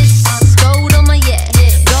on my wrist, gold on my yeah.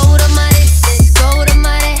 Gold on my wrist, it's gold on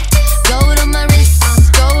my wrist, gold on my wrist,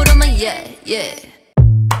 gold on my yeah.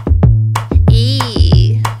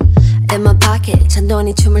 In my pocket,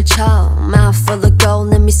 잔돈이 춤을 춰. Mouth full of gold,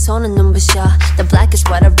 내 미소는 눈부셔. The black is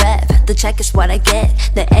what I rap, the check is what I get.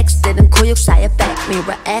 내 X들은 구육사의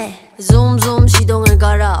백미러에 Zoom 시동을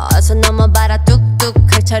걸어서 넘어봐라 뚝뚝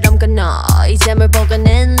칼처럼 끊어. 이제 뭘 보건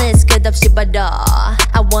endless 끝없이 받아.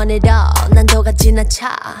 I want it all, 난도가 지나쳐.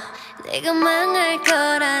 내가 망할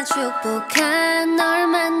거란 축복한 널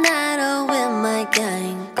만나러 with my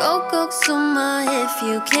gang. 꼭꼭 숨어 if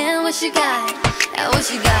you can. What you got?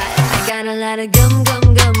 What you got? I got a lot of gum.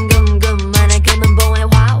 많아 금은 보에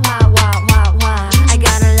와. I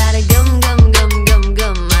got a lot of gum.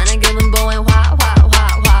 많아 금은 보에 와.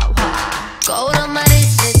 Gold on my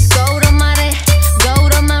wrist, it's gold on my wrist,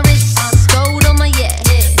 gold on my wrist, gold on my yeah.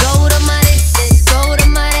 Gold on my wrist, it's gold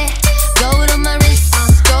on my wrist, gold on my wrist,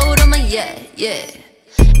 gold on my yeah.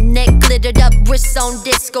 Neck glittered up, wrist on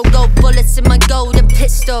disco, gold bullets in my golden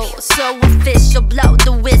pistol. So official, blow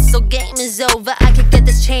the whistle, game is over. I could get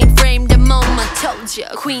this chain framed the moment. Told ya,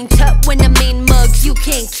 queen tut when I mean mug, you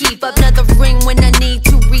can't keep up. Another ring when I need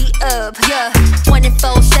to re-up. Yeah,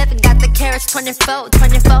 24/7 got the carats 24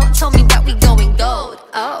 told me that we going gold.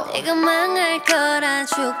 Oh, 내가 망할 거란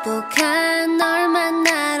축복한 널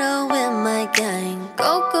만나러 with my gang.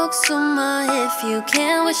 꼭꼭 숨어 if you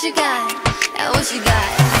can. What you got? What you got?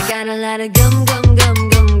 I got a lot of gum.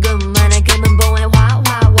 많아 금은 보에 와.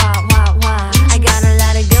 I got a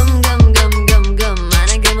lot of gum.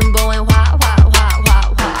 많아 금은 보에 와.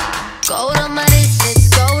 Gold on my wrist, it's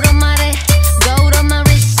gold on my wrist, gold on my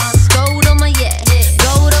wrist, gold on my yeah.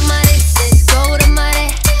 Gold on my wrist, it's gold on my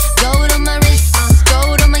wrist, gold on my wrist,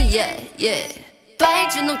 gold on my yeah.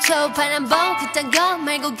 빨주 녹초 파란 봉 그딴 거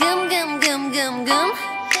말고 금.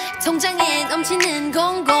 통장에 넘치는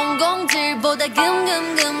공들보다 금.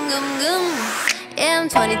 Yeah, I'm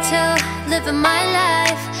 22, living my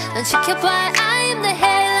life. 넌 지켜봐, I am the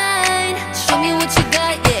headline. Show me what you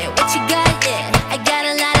got, yeah, what you got, yeah. I got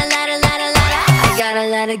a lot. I got a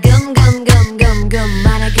lot of gum.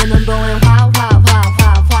 많아 금은 보에 와.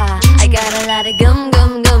 I got a lot of gum.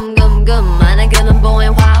 많아 금은 보에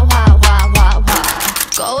와.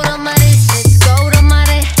 Gold on my wrist, it's gold on my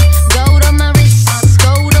wrist, gold on my wrist,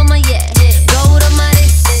 gold on my yeah. Gold on my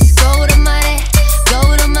wrist, it's gold on my wrist,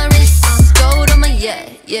 gold on my wrist, gold on my yeah.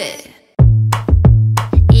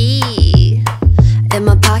 In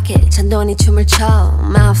my pocket, 잔돈이 춤을 춰.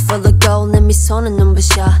 Mouth full of gold, 내 미소는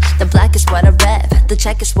눈부셔. The black is what I rap, the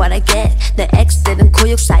check is what I get. 내 X들은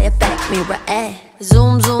구육사의 백미러에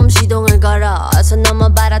Zoom 시동을 걸어서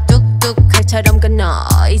넘어봐라 뚝뚝 칼처럼 끊어.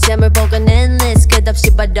 이제 뭘 보건 endless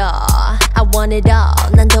끝없이 받아. I want it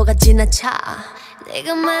all, 난도가 지나쳐.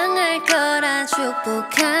 내가 망할 거란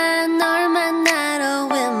축복한 널 만나러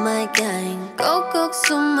with my gang. 꼭꼭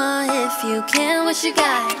숨어 if you can. What you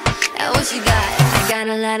got? What you got? I got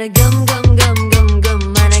a lot of gum.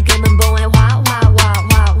 많아 금은 보에 와.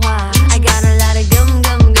 I got a lot of gum.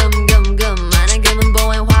 많아 금은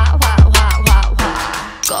보에 와.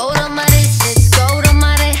 Gold on my wrist, it's gold on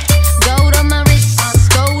my wrist, gold on my wrist,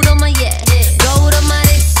 gold on my yeah. Gold on my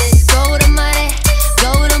wrist, it's gold on my wrist,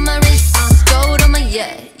 gold on my wrist, gold on my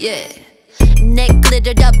yeah. Neck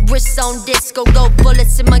glittered up, wrists on disco. Gold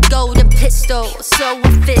bullets in my golden pistol. So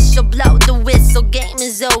official, blow the whistle. Game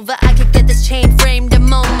is over, I could get this chain framed. The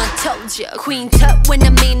moment told ya. Queen tut when I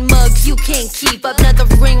mean mug, you can't keep up. Another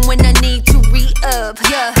ring when I need to re-up.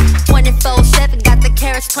 Yeah, 24/7 got the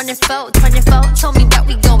carats 24. Told me that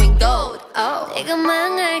we going gold. Oh, 내가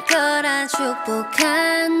망할 거라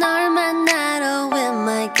축복한 널 만나러 with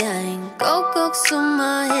my gang. 꼭꼭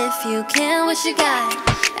숨어 if you can. What you got?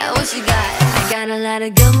 What you got? I got a lot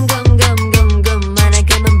of gum. 많아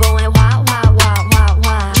금은 보에 화.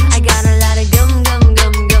 I got a lot of gum.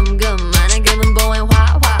 많아 금은 보에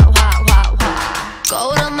화.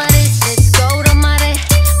 Gold on my wrist, it's gold on my wrist.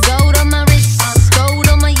 Gold on my wrist, it's gold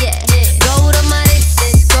on my yeah. Gold on my wrist,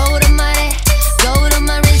 it's gold on my wrist. Gold on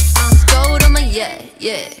my wrist, it's gold on my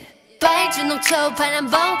yeah. 빨주 녹초 파란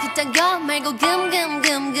봄 그딴 거 말고 금.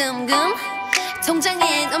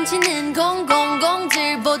 통장에 넘치는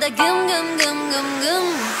 000들보다 금.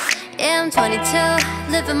 Yeah, I'm 22,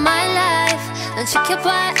 living my life. 넌 지켜봐,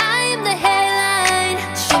 I am the headline.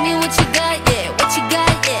 Show me what you got, yeah, what you got,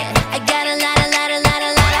 yeah. I got a lot.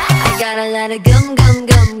 I got a lot of gum.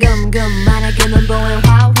 많아 금은 보에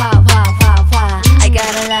화. I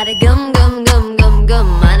got a lot of gum.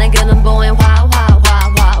 많아 금은 보에 화.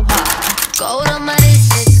 Gold on my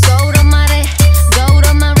wrist, it's gold on my wrist. Gold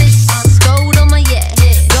on my wrist, it's gold on my yeah.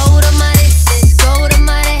 Gold on my wrist, it's gold on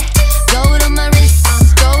my wrist. Gold on my wrist,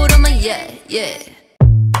 it's gold on my yeah.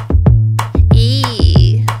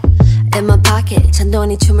 In my pocket,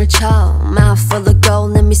 잔돈이 춤을 춰. Mouth full of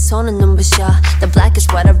gold, 내 미소는 눈부셔. The black is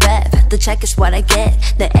what I rap, the check is what I get.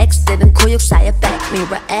 내 X들은 고육사의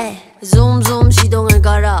백미러에 Zoom 시동을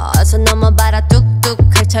걸어. 손 넘어봐라 뚝뚝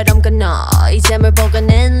칼처럼 끊어. 이 잼을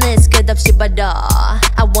보고는 list 끝없이 받아.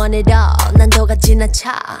 I want it all, 난도가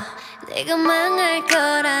지나쳐. 내가 망할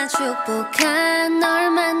거라 축복한 널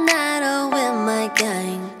만나러 with my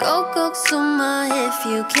gang. 꼭꼭 숨어 if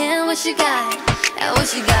you can. What you got?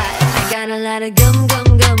 What you got? I got a lot of gum.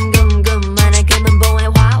 많아 금은 보에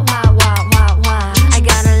화. I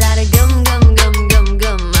got a lot of gum.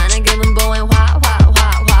 많아 금은 보에 화.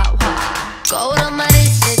 Gold on my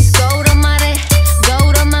wrist, it's gold on my wrist.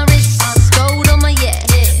 Gold on my wrist, it's gold on my yeah.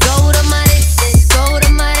 Gold on my wrist, it's gold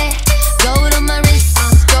on my wrist. Gold on my wrist,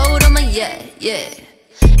 it's gold on my yeah.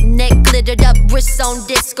 Neck glittered up, wrists on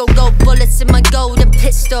disco. Gold bullets in my golden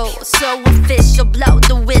pistol. So official, blow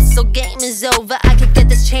the whistle. Game is over, I could get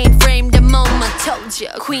this chain framed. The moment told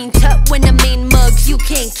ya. Queen tut when I mean mug, you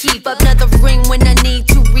can't keep up. Another ring when I need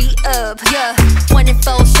to re-up. Yeah,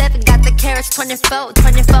 24/7 got the carats 24.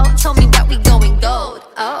 Told me that we going gold.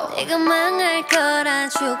 Oh, 내가 망할 거라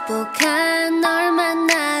축복한 널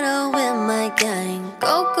만나러 with my gang.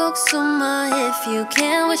 꼭꼭 숨어 if you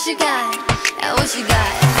can. What you got? What you got?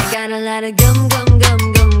 I got a lot of gum.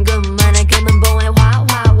 많아 금은 보에 화.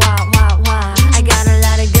 I got a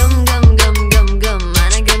lot of gum.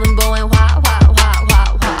 많아 금은 보에 화.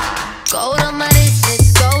 Gold on my wrist,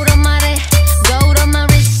 it's gold on my wrist. Gold on my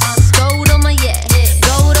wrist, it's gold on my yeah.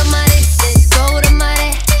 Gold on my wrist, it's gold on my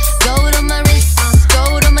wrist. Gold on my wrist, it's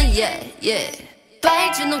gold on my yeah.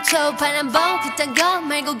 빨주 녹초 파란 봄 그딴 거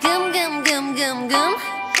말고 금.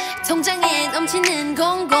 통장에 넘치는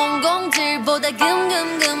 000들보다 금.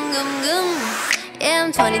 Yeah,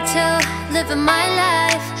 I'm 22, living my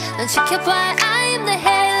life. 넌 지켜봐, I am the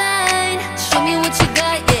headline. Show me what you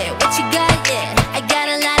got, yeah, what you got, yeah. I got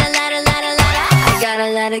a lot. I got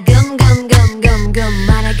a lot of gum.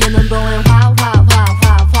 많아 금은 보에 화.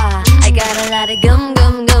 I got a lot of gum.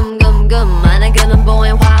 많아 금은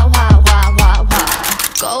보에 화.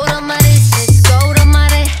 Gold on my wrist, it's gold on my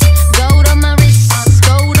wrist. Gold on my wrist, it's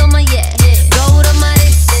gold on my yeah. Gold on my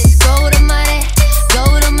wrist, it's gold on my wrist.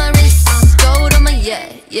 Gold on my wrist, it's gold on my yeah.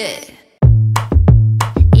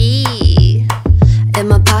 In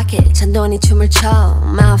my pocket, 잔돈이 춤을 춰.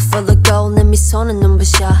 Mouth full of gold, 내 미소는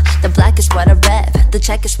눈부셔. The black is what I rap, the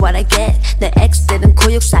check is what I get. 내 X들은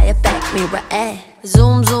고육사의 백미러에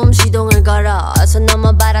Zoom 시동을 걸어. 손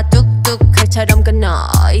넘어봐라 뚝뚝 칼처럼 끊어.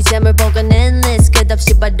 이 잼을 보고는 list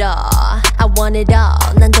끝없이 받아. I want it all,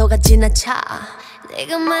 난도가 지나쳐.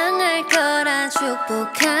 내가 망할 거라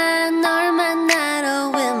축복한 널 만나러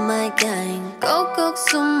with my gang. 꼭꼭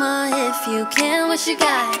숨어 if you can. What you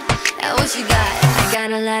got? What you got? I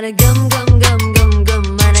got a lot of gum.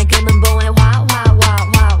 많아 금은 보에 화.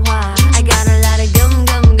 I got a lot of gum.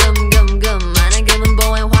 많아 금은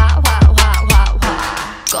보에 화.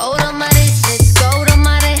 Gold on my wrist, it's gold on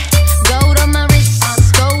my wrist. Gold on my wrist,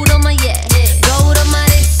 it's gold on my yeah. Gold on my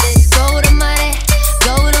wrist, it's gold on my wrist.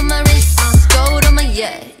 Gold on my wrist, it's gold on my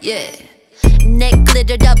yeah. Neck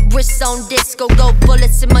glittered up, wrists on disco. Gold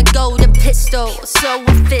bullets in my golden pistol. pistol. So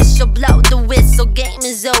official, blow the whistle, game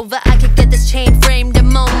is over. I could get this chain framed the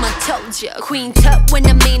moment. Told ya, queen tut when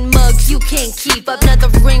I mean mug, you can't keep up. Another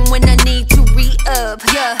ring when I need to re-up.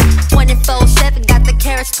 Yeah, 24/7 got the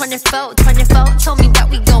carats. 24 told me that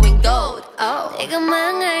we going gold. Oh, 내가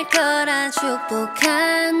망할 거란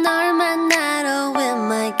축복한 널 만나러 with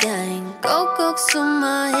my gang. 꼭꼭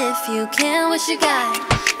숨어 if you can. What you got?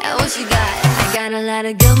 What you got? I got a lot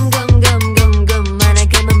of gum. 많아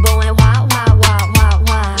금은 보에 와.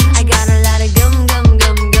 I got a lot of gum.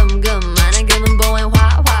 많아 금은 보에 와.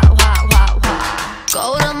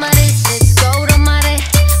 Gold on my wrist, gold on my wrist,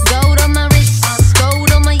 gold on my wrist,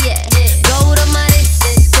 gold on my yeah. Gold on my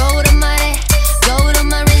wrist, gold on my wrist, gold on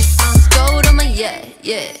my wrist, gold on my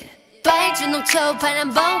yeah. 빨주 녹초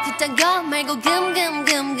파란 봄 그딴 거 말고 금.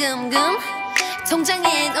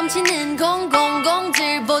 통장에 넘치는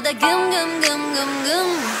공들보다 금.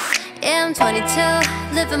 Yeah, I'm 22,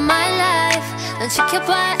 living my life. 넌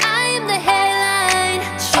지켜봐, I am the headline.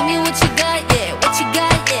 Show me what you got, yeah, what you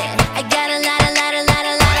got, yeah. I got a lot. I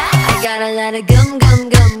got a lot of gum.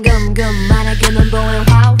 많아 금은 보에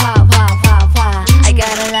와. I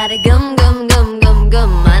got a lot of gum.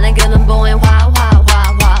 많아 금은 보에 와.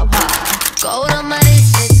 Gold on my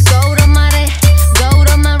wrist, gold on my wrist, gold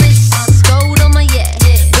on my wrist, gold on my yeah.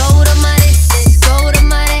 Gold on my wrist, gold on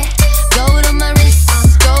my wrist, gold on my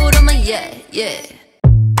wrist, gold on my yeah.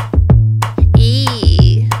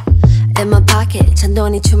 In my pocket,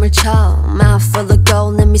 잔돈이 춤을 춰. Mouth full of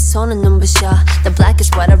gold, 내 미소는 눈부셔. The black is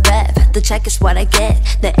what I rap, the check is what I get.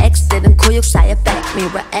 내 X들은 구육사의 back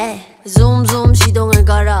mirror에 Zoom 시동을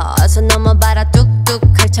걸어서 넘어봐라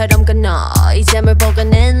뚝뚝 칼처럼 끊어. 이제 뭘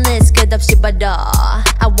보건 endless 끝없이 받아.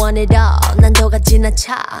 I want it all, 난도가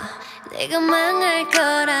지나쳐. 내가 망할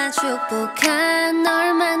거란 축복한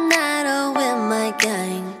널 만나러 with my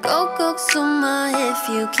gang. 꼭꼭 숨어 if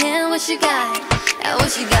you can. What you got?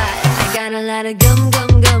 What you got? I got a lot of gum.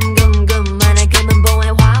 많아 금은 보에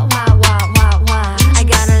와. I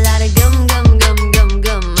got a lot of gum.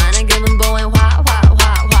 많아 금은 보에 와.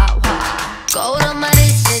 Gold on my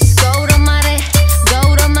wrist, gold on my wrist,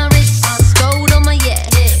 gold on my wrist, gold on my yeah.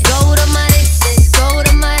 Gold on my wrist, gold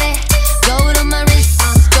on my wrist, gold on my wrist,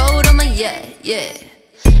 gold on my yeah.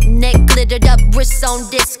 Neck glittered up, wrist on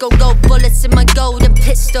disco. Gold bullets in my golden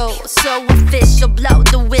pistol. So official, blow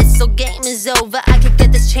the whistle, game is over. I could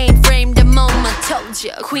get this chain framed the moment. Told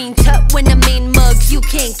ya, queen tut when I mean mug, you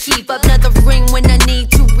can't keep up. Another ring when I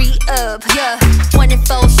need to re-up. Yeah,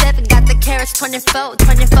 24/7 got the carats. 24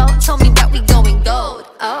 told me that we going gold.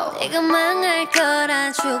 Oh, 내가 망할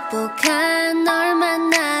거란 축복한 널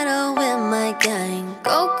만나러 with my gang.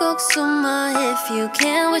 꼭꼭 숨어 if you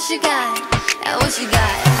can. What you got? What you got?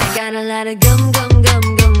 I got a lot of gum.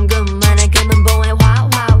 많아 금은 보에 와.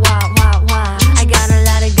 I got a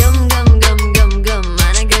lot of gum.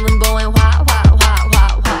 많아 금은 보에 와.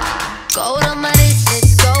 Gold on my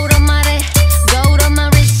wrist, gold on my wrist, gold on my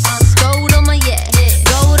wrist, gold on my yeah.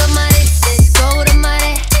 Gold on my wrist, gold on my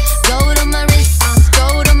wrist, gold on my wrist,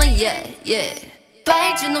 gold on my yeah.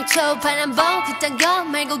 빨주 녹초 파란 봄 그딴 거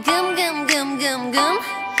말고 금.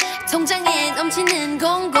 통장에 넘치는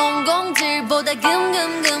공들보다 금.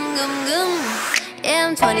 Yeah,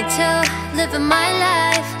 I'm 22, living my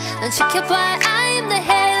life. 넌 지켜봐, I am the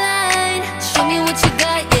headline. Show me what you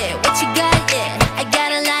got, yeah, what you got, yeah. I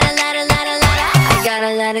got a lot. I got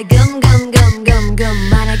a lot of gum.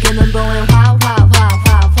 많아 금은 보에 와.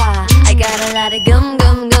 I got a lot of gum.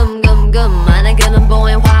 많아 금은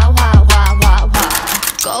보에 와.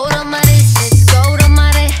 Gold on my wrist, gold on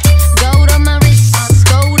my wrist, gold on my wrist,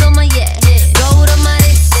 gold on my yeah. Gold on my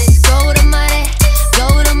wrist, gold on my wrist,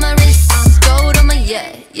 gold on my wrist, gold on my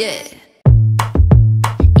yeah.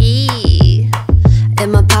 In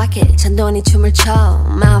my pocket, 잔돈이 춤을 춰.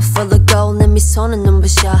 Mouth full of gold, 내 미소는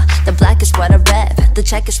눈부셔. The black is what I rap, the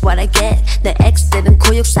check is what I get. 내 X들은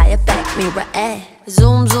구육사의 back mirror에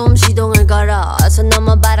Zoom 시동을 걸어서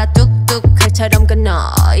넘어봐라 뚝뚝 칼처럼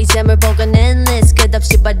끊어. 이제 뭘 보건 endless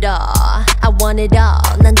끝없이 받아. I want it all,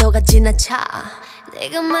 난도가 지나쳐.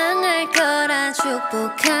 내가 망할 거란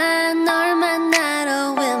축복한 널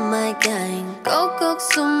만나러 with my gang. 꼭꼭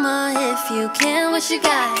숨어 if you can. What you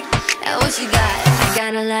got? What you got? I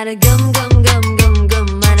got a lot of gum.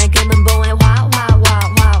 많아 금은 보에 와.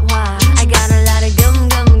 I got a lot of gum.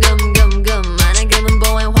 많아 금은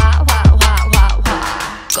보에 와.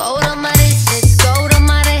 Gold on my wrist, gold on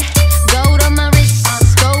my wrist, gold on my wrist,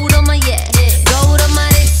 gold on my yeah. Gold on my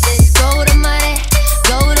wrist, gold on my wrist,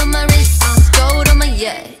 gold on my wrist, gold on my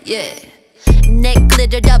yeah. Neck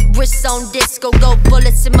glittered up, wrist on disco. Gold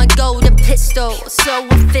bullets in my golden pistol. So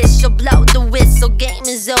official, blow the whistle. Game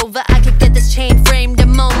is over, I could get this chain framed the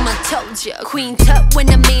moment. Told ya, queen tut when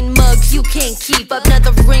I mean mug. You can't keep up,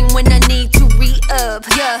 another ring when I need to re-up.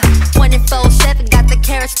 Yeah, 24/7 got the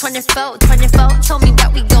carats 24 told me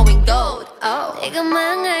that we going gold. Oh, 내가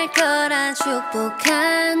망할 거란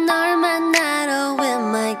축복한 널 만나러 with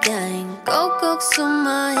my gang. 꼭꼭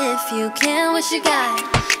숨어 if you can. What you got?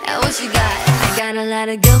 What you got? I got a lot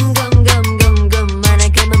of gum 많아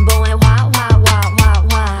금은 보에 와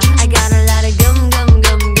I got a lot of gum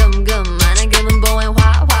많아 금은 보에 와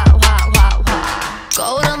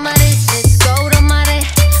Gold on my wrist, it's gold on my wrist.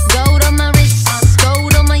 Gold on my wrist, it's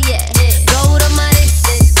gold on my Gold on my wrist,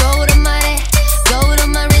 it's gold on my Gold on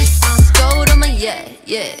my wrist, it's gold on my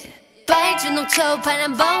빨주 녹초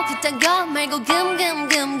파란 봉 그딴 거 말고 금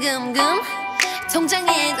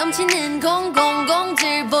통장에 넘치는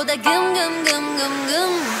공들보다 금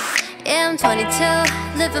Yeah, I'm 22,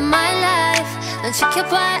 living my life. 넌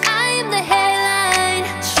지켜봐, I am the headline.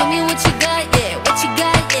 Show me what you got, yeah, what you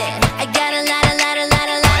got, yeah. I got a lot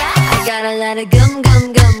I got a lot of gum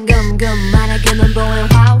많아 금은 보에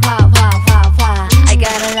화 I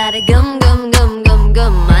got a lot of gum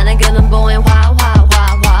많아 금은 보에 화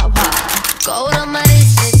Gold on my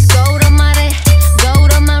wrist, it's gold on my wrist.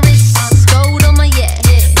 Gold on my wrist, it's gold on my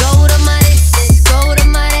Gold on my wrist, it's gold on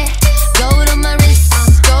my Gold on my wrist,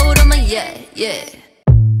 it's gold on my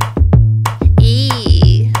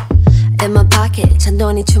In my pocket,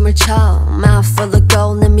 잔돈이 춤을 춰. Mouth full of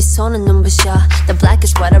gold, 내 미소는 눈부셔. The black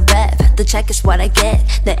is what I rap, the check is what I get.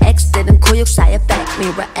 내 X들은 구육사의 back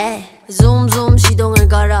mirror에 Zoom 시동을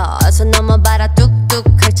걸어서 넘어봐라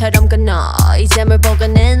뚝뚝 칼처럼 끊어. 이제 뭘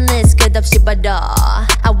보건 endless 끝없이 받아.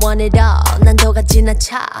 I want it all, 난도가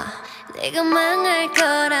지나쳐. 내가 망할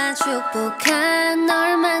거란 축복한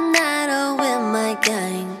널 만나러 with my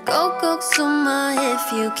gang. 꼭꼭 숨어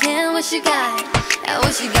if you can. What you got?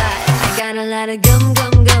 What you got? I got a lot of gum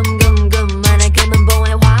많아 금은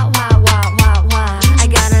보에 와 I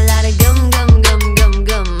got a lot of gum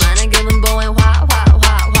많아 금은 보에 와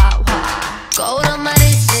Gold on my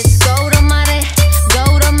wrist, it's gold on my wrist.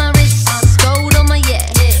 Gold on my wrist, it's gold on my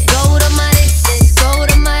Gold on my wrist, it's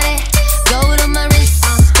gold on my Gold on my wrist,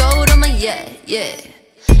 it's gold on my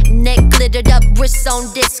Neck glittered up, wrist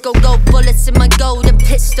on disco. Gold bullets in my golden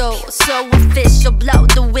pistol. So official, blow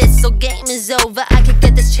the whistle. Game is over, I could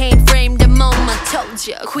get this chain framed the moment. Told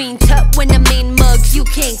ya, queen tut when I mean mug. You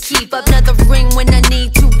can't keep up, another ring when I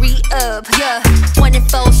need to re-up. Yeah,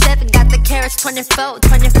 24/7 got the carats 24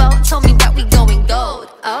 told me that we going gold.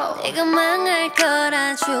 Oh, 내가 망할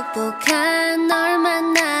거란 축복한 널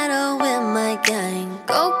만나러 with my gang.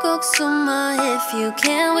 꼭꼭 숨어 if you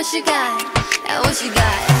can. What you got? What you got?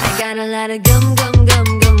 I got a lot of gum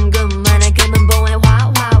많아 금은 보에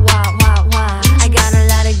와 I got a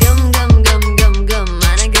lot of gum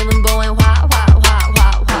많아 금은 보에 와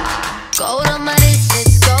Gold on my wrist,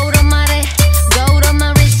 it's gold on my wrist. Gold on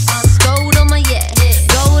my wrist, it's gold on my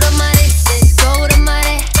Gold on my wrist, it's gold on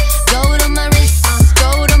my Gold on my wrist, it's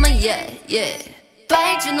gold on my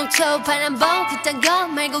빨주 녹초 파란 봉 그딴 거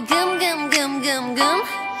말고 금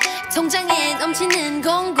통장에 넘치는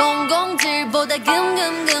공들보다 금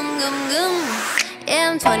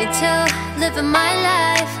Yeah, I'm 22, living my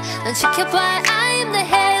life. 넌 지켜봐, I am the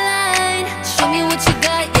headline. Show me what you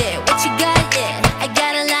got, yeah, what you got, yeah. I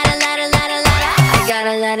got a lot I got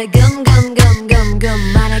a lot of gum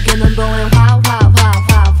많아 금은 보에 와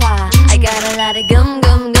I got a lot of gum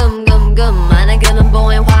많아 금은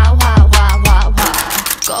보에 와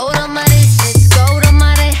Gold on my wrist, it's gold on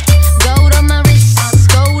my wrist. Gold on my wrist, it's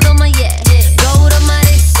gold on my Gold on my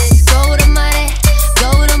wrist, it's gold on my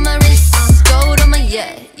Gold on my wrist, it's gold on my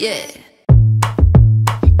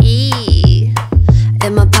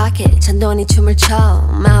In my pocket, 잔돈이 춤을 춰.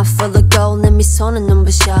 Mouth full of gold, 내 미소는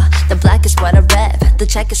눈부셔. The black is what I rap, the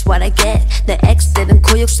check is what I get. 내 X들은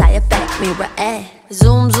구육사의 back mirror에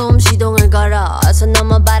Zoom 시동을 걸어서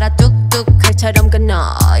넘어봐라 뚝뚝 칼처럼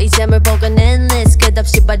끊어. 이제 뭘 보건 endless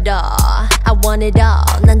끝없이 받아. I want it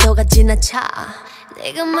all, 난도가 지나쳐.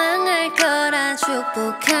 내가 망할 거란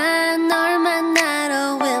축복한 널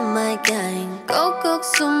만나러 with my gang. 꼭꼭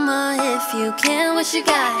숨어 if you can. What you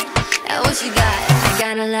got? What you got? I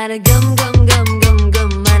got a lot of gum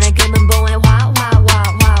많아 금은 보에 와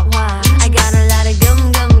I got a lot of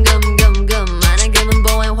gum 많아 금은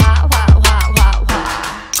보에 와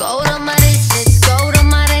Gold on my wrist, it's gold on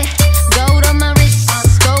my wrist. Gold on my wrist,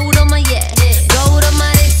 it's gold on my Gold on my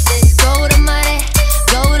wrist, it's gold on my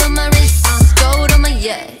Gold on my wrist, it's gold on my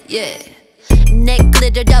Neck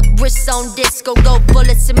glittered up, wrist on disco. Gold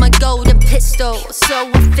bullets in my golden pistol.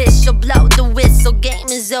 So official, blow the whistle. Game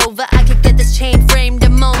is over, I could get this chain framed. The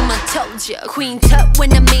moment, told ya. Queen tut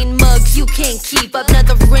when I mean mug, you can't keep up.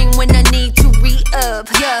 Another ring when I need to re-up.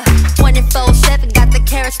 Yeah, 24/7 got the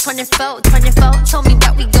carats 24. Told me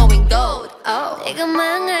that we going gold. Oh, 내가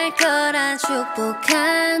망할 거란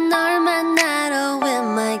축복한 널 만나러 with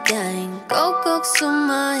my gang. 꼭꼭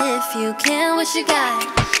숨어 if you can. What you got?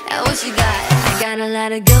 What you got? I got a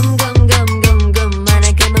lot of gum.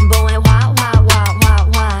 많아 금은 보에 화.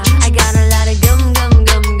 I got a lot of gum.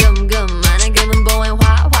 많아 금은 보에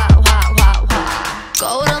화.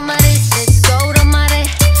 Gold on my wrist, it's gold on my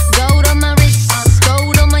wrist. Gold on my wrist, it's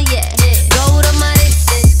gold on my yeah. Gold on my wrist,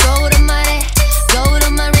 it's gold on my wrist. Gold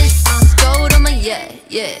on my wrist, it's gold on my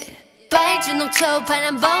yeah. 빨주 녹초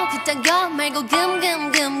파란 봄 그딴 거 말고 금.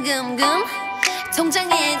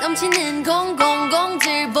 통장에 넘치는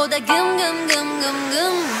공들보다 금.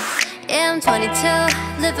 Yeah, I'm 22,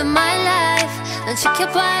 living my life. 난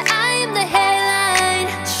지켜봐, I am the headline.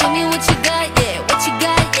 Show me what you got, yeah, what you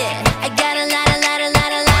got, yeah. I got a lot.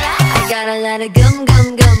 I got a lot of gum.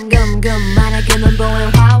 많아 금은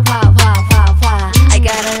보에 화. I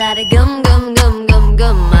got a lot of gum.